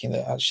in, thinking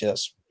that actually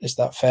is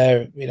that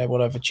fair,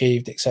 what I've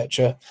achieved,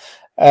 etc.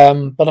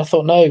 But I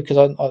thought no, because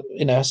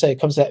I say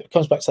it comes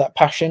back to that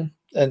passion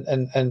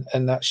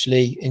and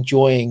actually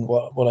enjoying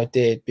what I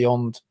did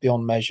beyond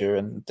measure,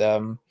 and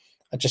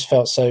I just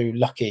felt so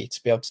lucky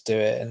to be able to do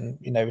it, and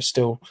we're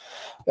still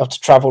able to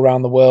travel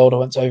around the world. I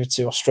went over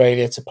to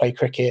Australia to play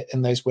cricket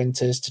in those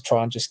winters to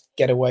try and just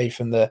get away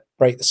from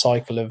break the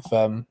cycle of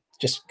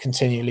just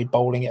continually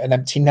bowling at an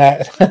empty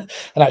net, and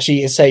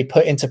actually,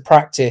 put into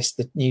practice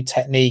the new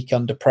technique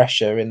under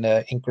pressure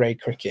in grade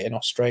cricket in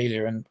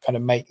Australia, and kind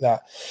of make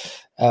that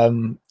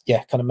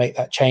make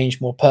that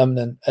change more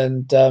permanent.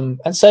 And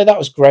so that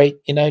was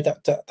great.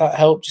 That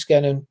helped, just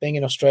going and being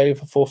in Australia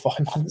for 4 or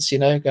 5 months,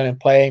 going and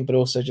playing, but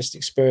also just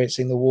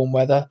experiencing the warm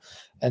weather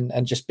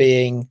and just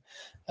being,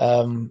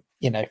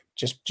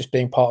 just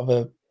being part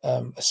of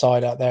a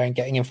side out there and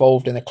getting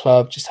involved in a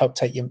club just helped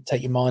take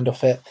your mind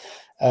off it.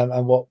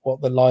 And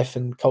what the life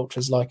and culture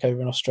is like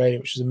over in Australia,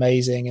 which was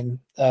amazing.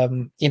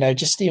 And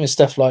just even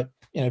stuff like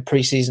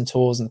pre-season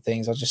tours and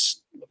things, I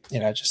just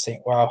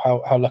think, wow,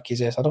 how lucky is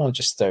this? I don't want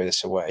to just throw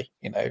this away.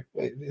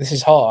 This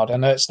is hard. I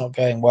know it's not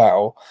going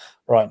well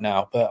right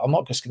now, but I'm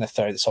not just going to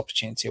throw this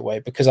opportunity away,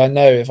 because I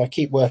know if I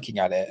keep working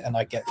at it and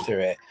I get through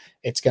it,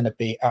 it's going to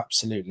be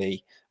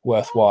absolutely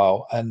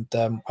worthwhile. And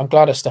I'm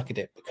glad I stuck at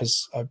it,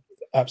 because I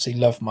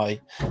absolutely love my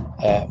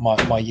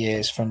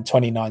years from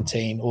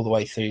 2019 all the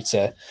way through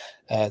to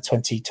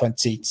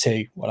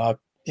 2022 when I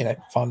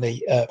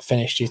finally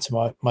finished due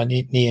to my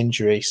knee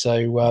injury.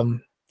 So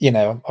I'm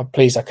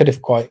pleased. I could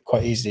have quite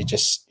easily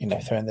just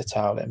thrown the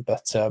towel in,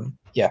 but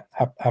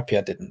happy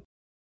I didn't.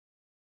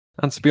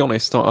 And to be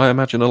honest, I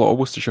imagine a lot of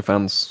Worcestershire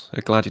fans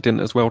are glad you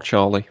didn't as well,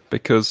 Charlie,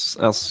 because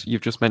as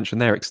you've just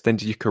mentioned there,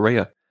 extended your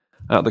career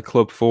at the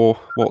club for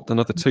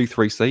another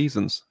 2-3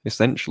 seasons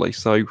essentially.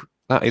 So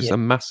that is a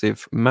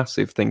massive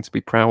thing to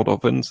be proud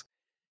of. And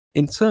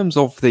in terms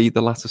of the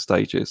latter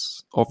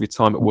stages of your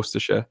time at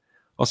Worcestershire,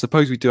 I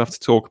suppose we do have to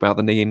talk about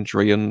the knee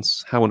injury and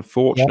how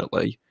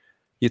unfortunately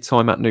your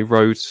time at New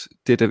Road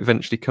did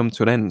eventually come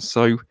to an end.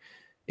 So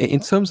in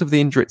terms of the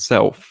injury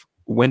itself,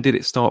 when did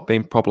it start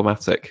being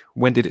problematic?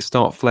 When did it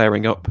start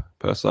flaring up,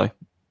 per se?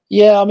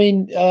 Yeah, I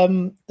mean,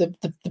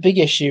 the big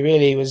issue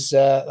really was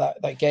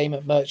that game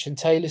at Merchant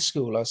Taylor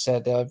School. I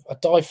said I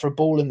dived for a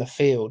ball in the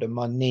field and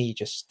my knee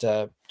just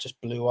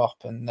blew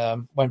up,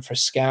 and went for a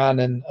scan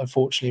and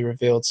unfortunately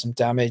revealed some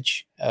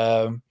damage,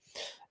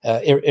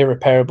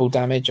 irreparable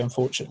damage,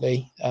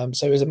 unfortunately.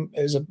 So it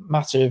was a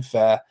matter of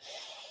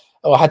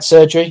I had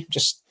surgery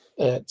just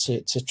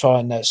to try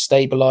and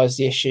stabilise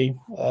the issue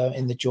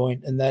in the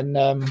joint, and then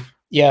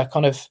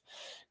kind of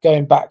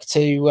going back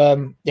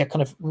to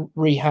kind of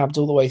rehabbed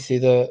all the way through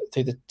the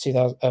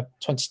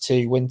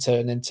 2022 winter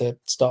and into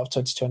start of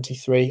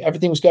 2023.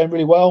 Everything was going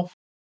really well.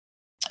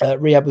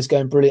 Rehab was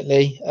going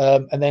brilliantly,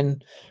 and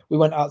then we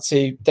went out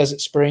to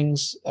Desert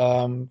Springs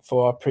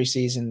for our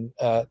pre-season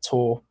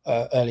tour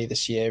early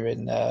this year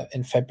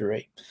in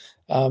February.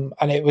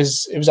 And it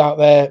was out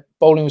there.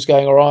 Bowling was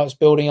going all right. It was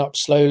building up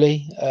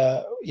slowly.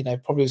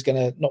 Probably was going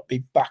to not be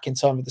back in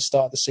time with the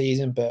start of the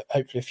season, but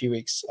hopefully a few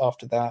weeks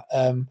after that.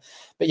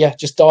 But yeah,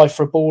 just dived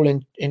for a ball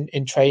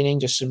in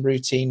training, just some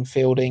routine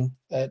fielding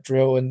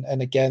drill,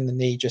 and again the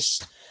knee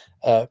just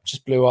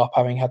blew up,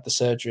 having had the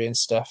surgery and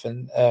stuff.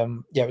 And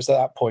it was at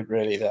that point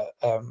really that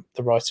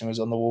the writing was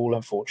on the wall,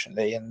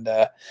 unfortunately, and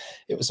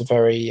it was a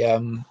very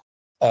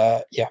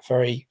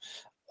very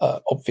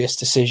obvious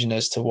decision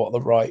as to what the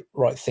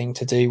right thing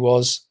to do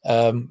was.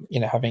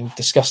 Having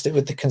discussed it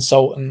with the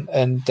consultant,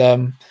 and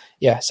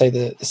say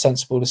the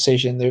sensible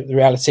decision, the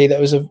reality that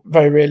was a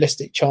very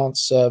realistic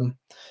chance,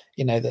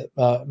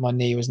 that my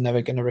knee was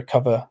never going to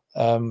recover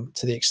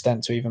to the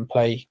extent to even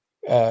play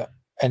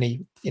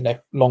any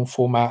long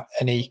format,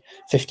 any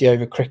 50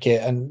 over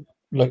cricket, and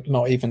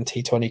not even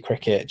T20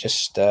 cricket.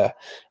 Just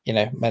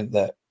meant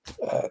that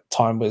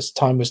time was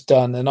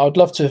done, and I'd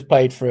love to have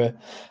played for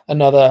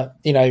another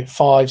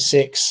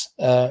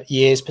 5-6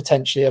 years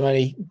potentially. I'm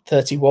only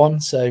 31,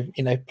 so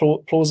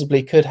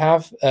plausibly could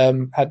have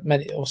had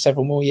many or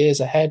several more years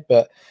ahead,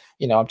 but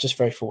I'm just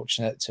very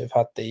fortunate to have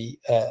had the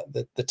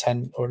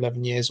 10 or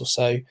 11 years or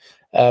so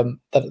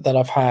that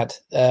I've had,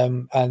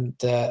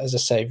 and as I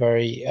say,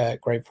 very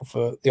grateful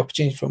for the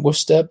opportunity from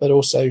Worcester, but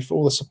also for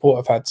all the support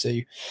I've had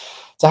to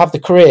have the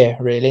career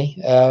really,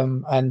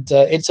 and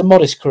it's a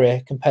modest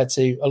career compared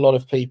to a lot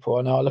of people.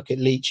 I know I look at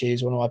Leach,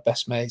 who's one of my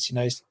best mates.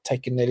 He's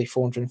taken nearly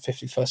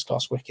 450 first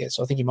class wickets.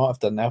 So I think he might have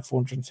done now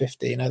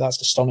 450.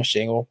 That's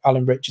astonishing. Or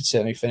Alan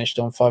Richardson, who finished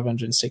on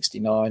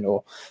 569,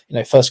 or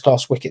first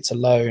class wickets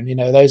alone.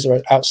 Those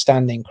are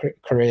outstanding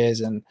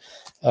careers, and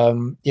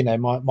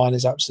mine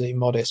is absolutely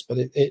modest, but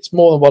it's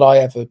more than what I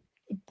ever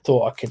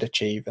thought I could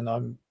achieve, and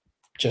I've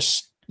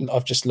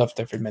just loved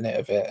every minute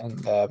of it.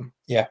 And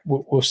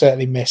we'll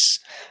certainly miss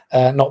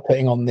not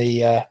putting on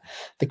the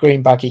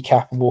green baggy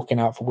cap and walking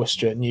out for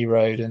Worcester at New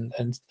Road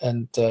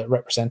and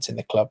representing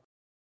the club.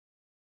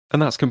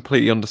 And that's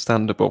completely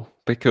understandable,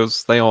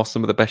 because they are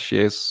some of the best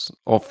years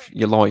of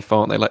your life,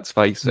 aren't they? Let's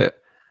face it.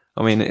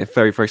 I mean, it's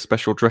very, very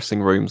special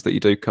dressing rooms that you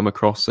do come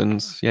across,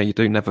 and yeah, you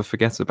do never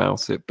forget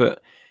about it.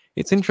 But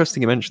it's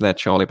interesting you mentioned there,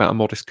 Charlie, about a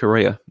modest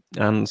career.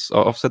 And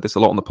I've said this a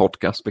lot on the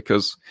podcast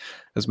because,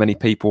 as many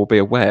people will be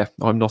aware,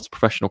 I'm not a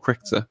professional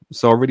cricketer.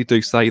 So I really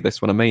do say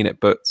this when I mean it,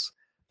 but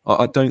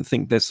I don't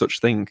think there's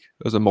such thing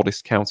as a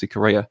modest county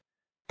career,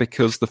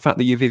 because the fact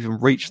that you've even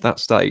reached that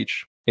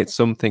stage, it's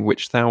something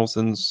which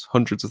thousands,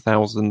 hundreds of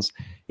thousands,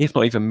 if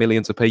not even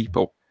millions of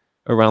people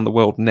around the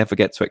world never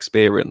get to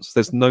experience.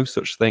 There's no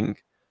such thing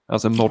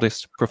as a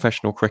modest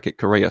professional cricket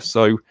career.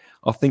 So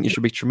I think you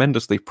should be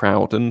tremendously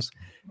proud. And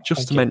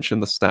just to mention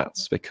the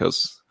stats,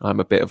 because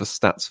I'm a bit of a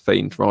stats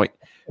fiend, right?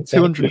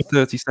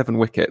 237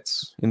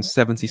 wickets in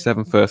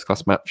 77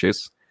 first-class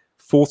matches,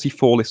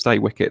 44 List A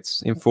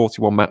wickets in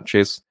 41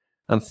 matches,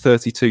 and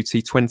 32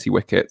 T20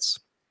 wickets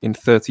in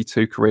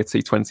 32 career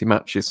T20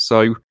 matches.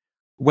 So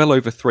well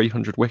over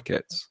 300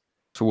 wickets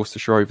for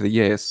Worcestershire over the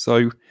years.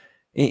 So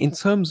in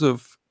terms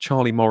of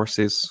Charlie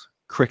Morris's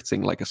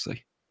cricketing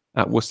legacy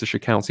at Worcestershire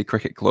County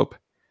Cricket Club,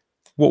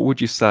 what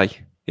would you say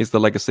is the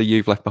legacy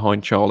you've left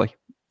behind, Charlie?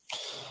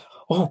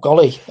 Oh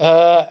golly,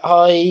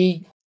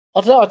 I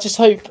don't know.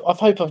 I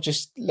hope I've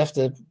just left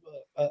a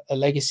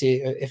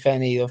legacy, if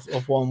any,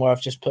 of one where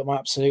I've just put my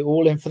absolute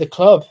all in for the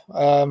club.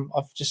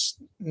 I've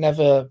just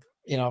never,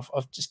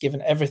 I've just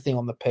given everything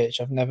on the pitch.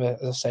 I've never,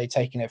 as I say,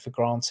 taken it for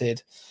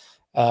granted.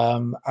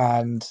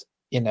 And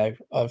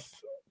I've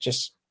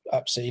just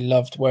absolutely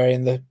loved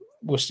wearing the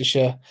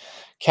Worcestershire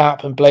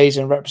cap and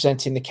blazer and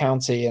representing the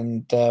county.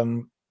 And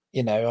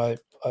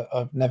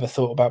I've never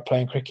thought about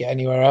playing cricket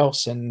anywhere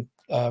else. And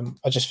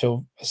I just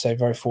feel, I say,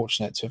 very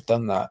fortunate to have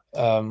done that.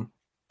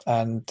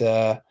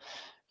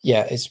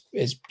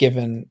 It's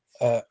given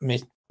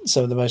me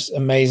some of the most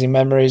amazing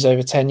memories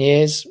over 10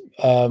 years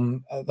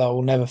that I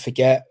will never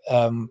forget.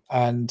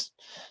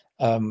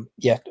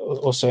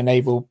 Also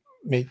enable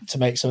me to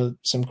make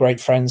some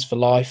great friends for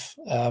life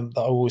that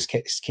I always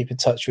keep in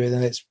touch with.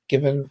 And it's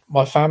given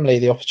my family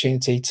the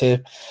opportunity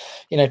to,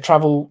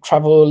 travel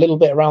a little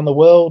bit around the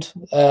world,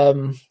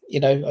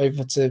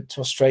 over to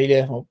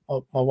Australia.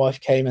 My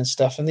wife came and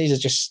stuff. And these are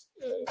just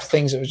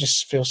things that we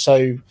just feel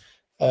so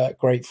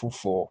grateful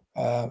for.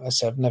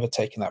 So I've never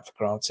taken that for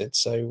granted.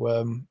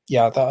 So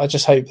I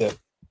just hope that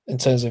in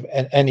terms of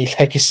any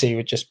legacy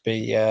would just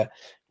be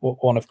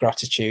one of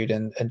gratitude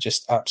and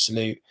just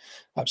absolutely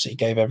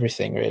gave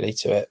everything really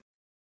to it.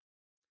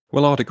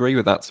 Well, I'd agree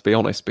with that, to be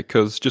honest,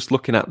 because just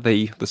looking at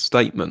the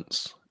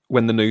statements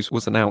when the news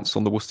was announced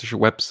on the Worcestershire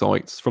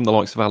websites from the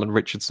likes of Alan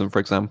Richardson, for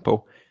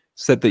example,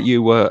 said that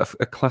you were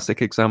a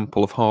classic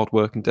example of hard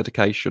work and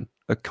dedication,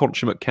 a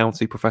consummate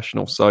county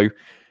professional. So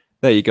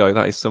there you go.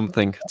 That is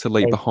something to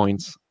leave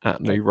behind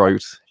at New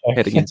Road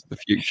heading into the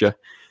future.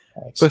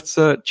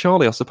 But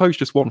Charlie, I suppose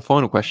just one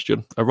final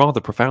question, a rather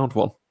profound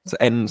one,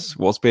 to end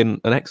what's been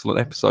an excellent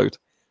episode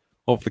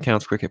of the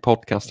County Cricket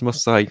Podcast. I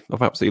must say,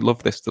 I've absolutely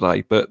loved this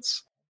today. But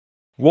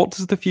what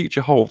does the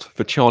future hold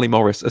for Charlie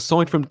Morris,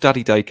 aside from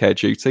daddy daycare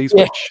duties,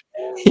 which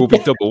will be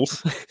doubled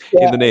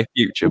in the near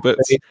future? But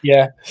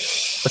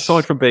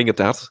aside from being a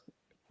dad,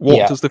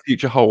 what does the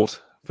future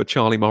hold for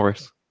Charlie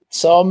Morris?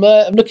 So I'm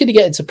looking to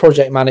get into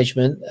project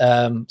management.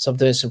 So I'm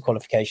doing some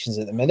qualifications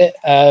at the minute.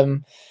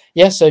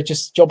 So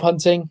just job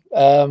hunting.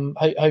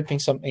 Hoping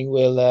something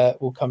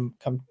will come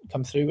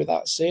through with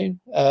that soon.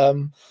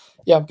 I'm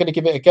going to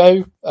give it a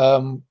go.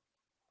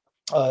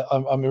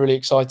 I'm really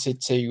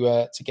excited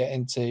to get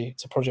into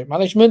project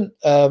management.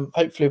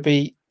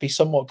 Hopefully, be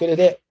somewhat good at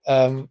it.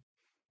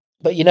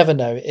 But you never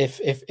know.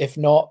 If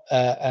not,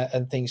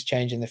 and things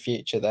change in the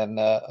future, then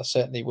I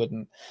certainly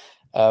wouldn't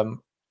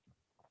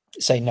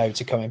say no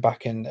to coming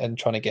back and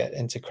trying to get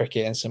into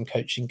cricket in some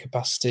coaching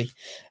capacity.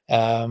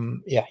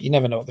 You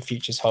never know what the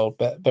futures hold,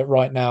 but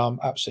right now I'm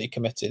absolutely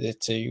committed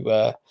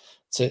to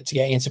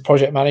getting into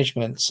project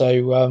management.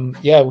 So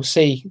we'll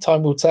see.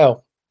 Time will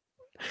tell.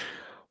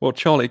 Well,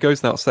 Charlie, it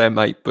goes without saying,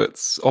 mate,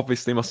 but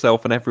obviously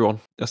myself and everyone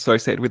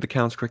associated with the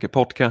County Cricket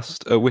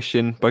Podcast are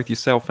wishing both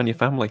yourself and your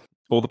family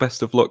all the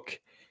best of luck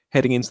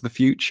heading into the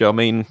future. I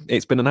mean,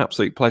 it's been an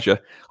absolute pleasure.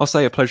 I'll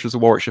say a pleasure as a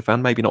Warwickshire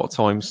fan, maybe not at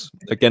times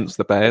against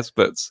the Bears,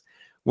 but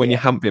when you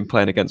haven't been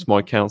playing against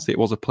my county, it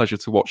was a pleasure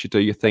to watch you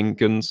do your thing.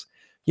 And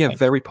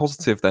very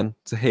positive then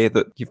to hear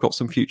that you've got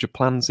some future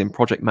plans in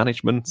project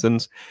management.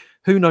 And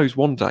who knows,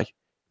 one day,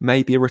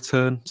 maybe a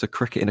return to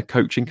cricket in a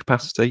coaching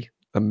capacity,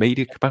 a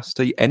media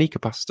capacity, any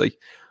capacity.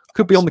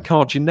 Could be on the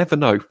cards, you never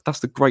know. That's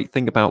the great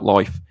thing about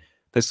life.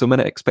 There's some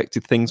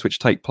unexpected things which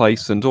take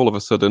place, and all of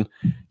a sudden,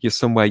 you're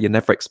somewhere you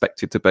never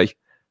expected to be,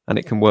 and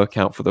it can work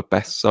out for the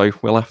best. So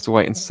we'll have to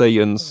wait and see.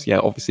 And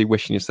obviously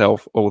wishing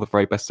yourself all the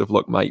very best of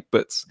luck, mate.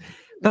 But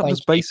that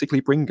does basically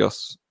bring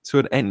us to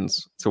an end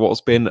to what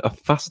has been a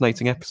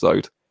fascinating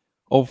episode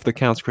of the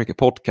County Cricket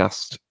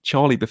Podcast.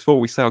 Charlie, before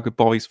we say our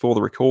goodbyes for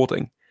the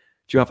recording,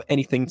 do you have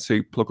anything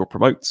to plug or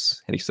promote?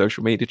 Any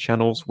social media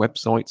channels,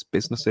 websites,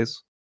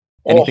 businesses,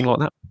 anything like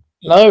that?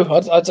 No,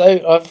 I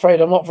don't. I'm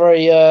afraid I'm not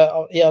very.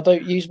 Yeah, I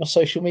don't use my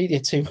social media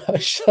too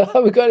much. I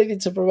haven't got anything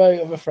to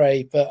promote, I'm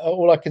afraid. But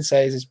all I can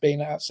say is it's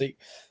been an absolute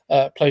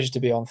pleasure to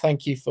be on.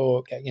 Thank you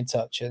for getting in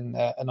touch and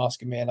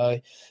asking me.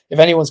 And if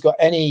anyone's got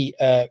any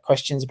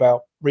questions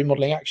about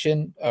remodeling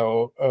action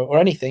or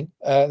anything,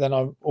 then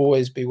I'll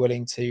always be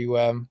willing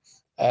to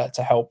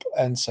help.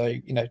 And so,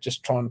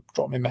 just try and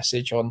drop me a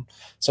message on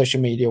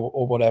social media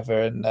or whatever.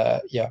 And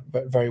yeah,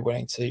 very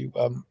willing to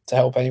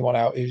help anyone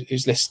out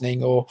who's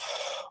listening or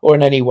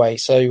in any way.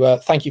 So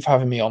thank you for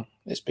having me on.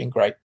 It's been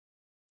great.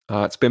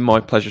 It's been my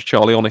pleasure,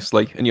 Charlie,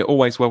 honestly. And you're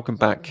always welcome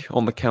back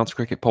on the Counter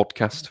Cricket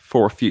podcast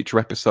for a future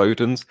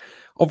episode. And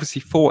obviously,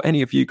 for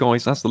any of you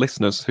guys as the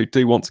listeners who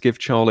do want to give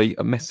Charlie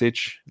a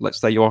message, let's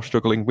say you are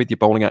struggling with your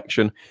bowling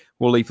action,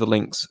 we'll leave the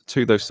links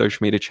to those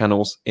social media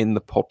channels in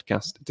the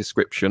podcast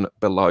description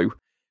below.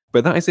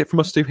 But that is it from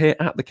us two here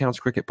at the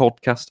Counter Cricket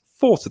podcast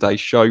for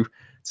today's show.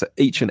 To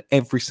each and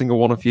every single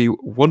one of you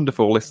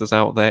wonderful listeners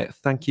out there,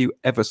 thank you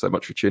ever so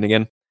much for tuning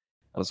in.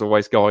 And as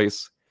always,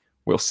 guys,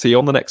 we'll see you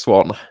on the next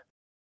one.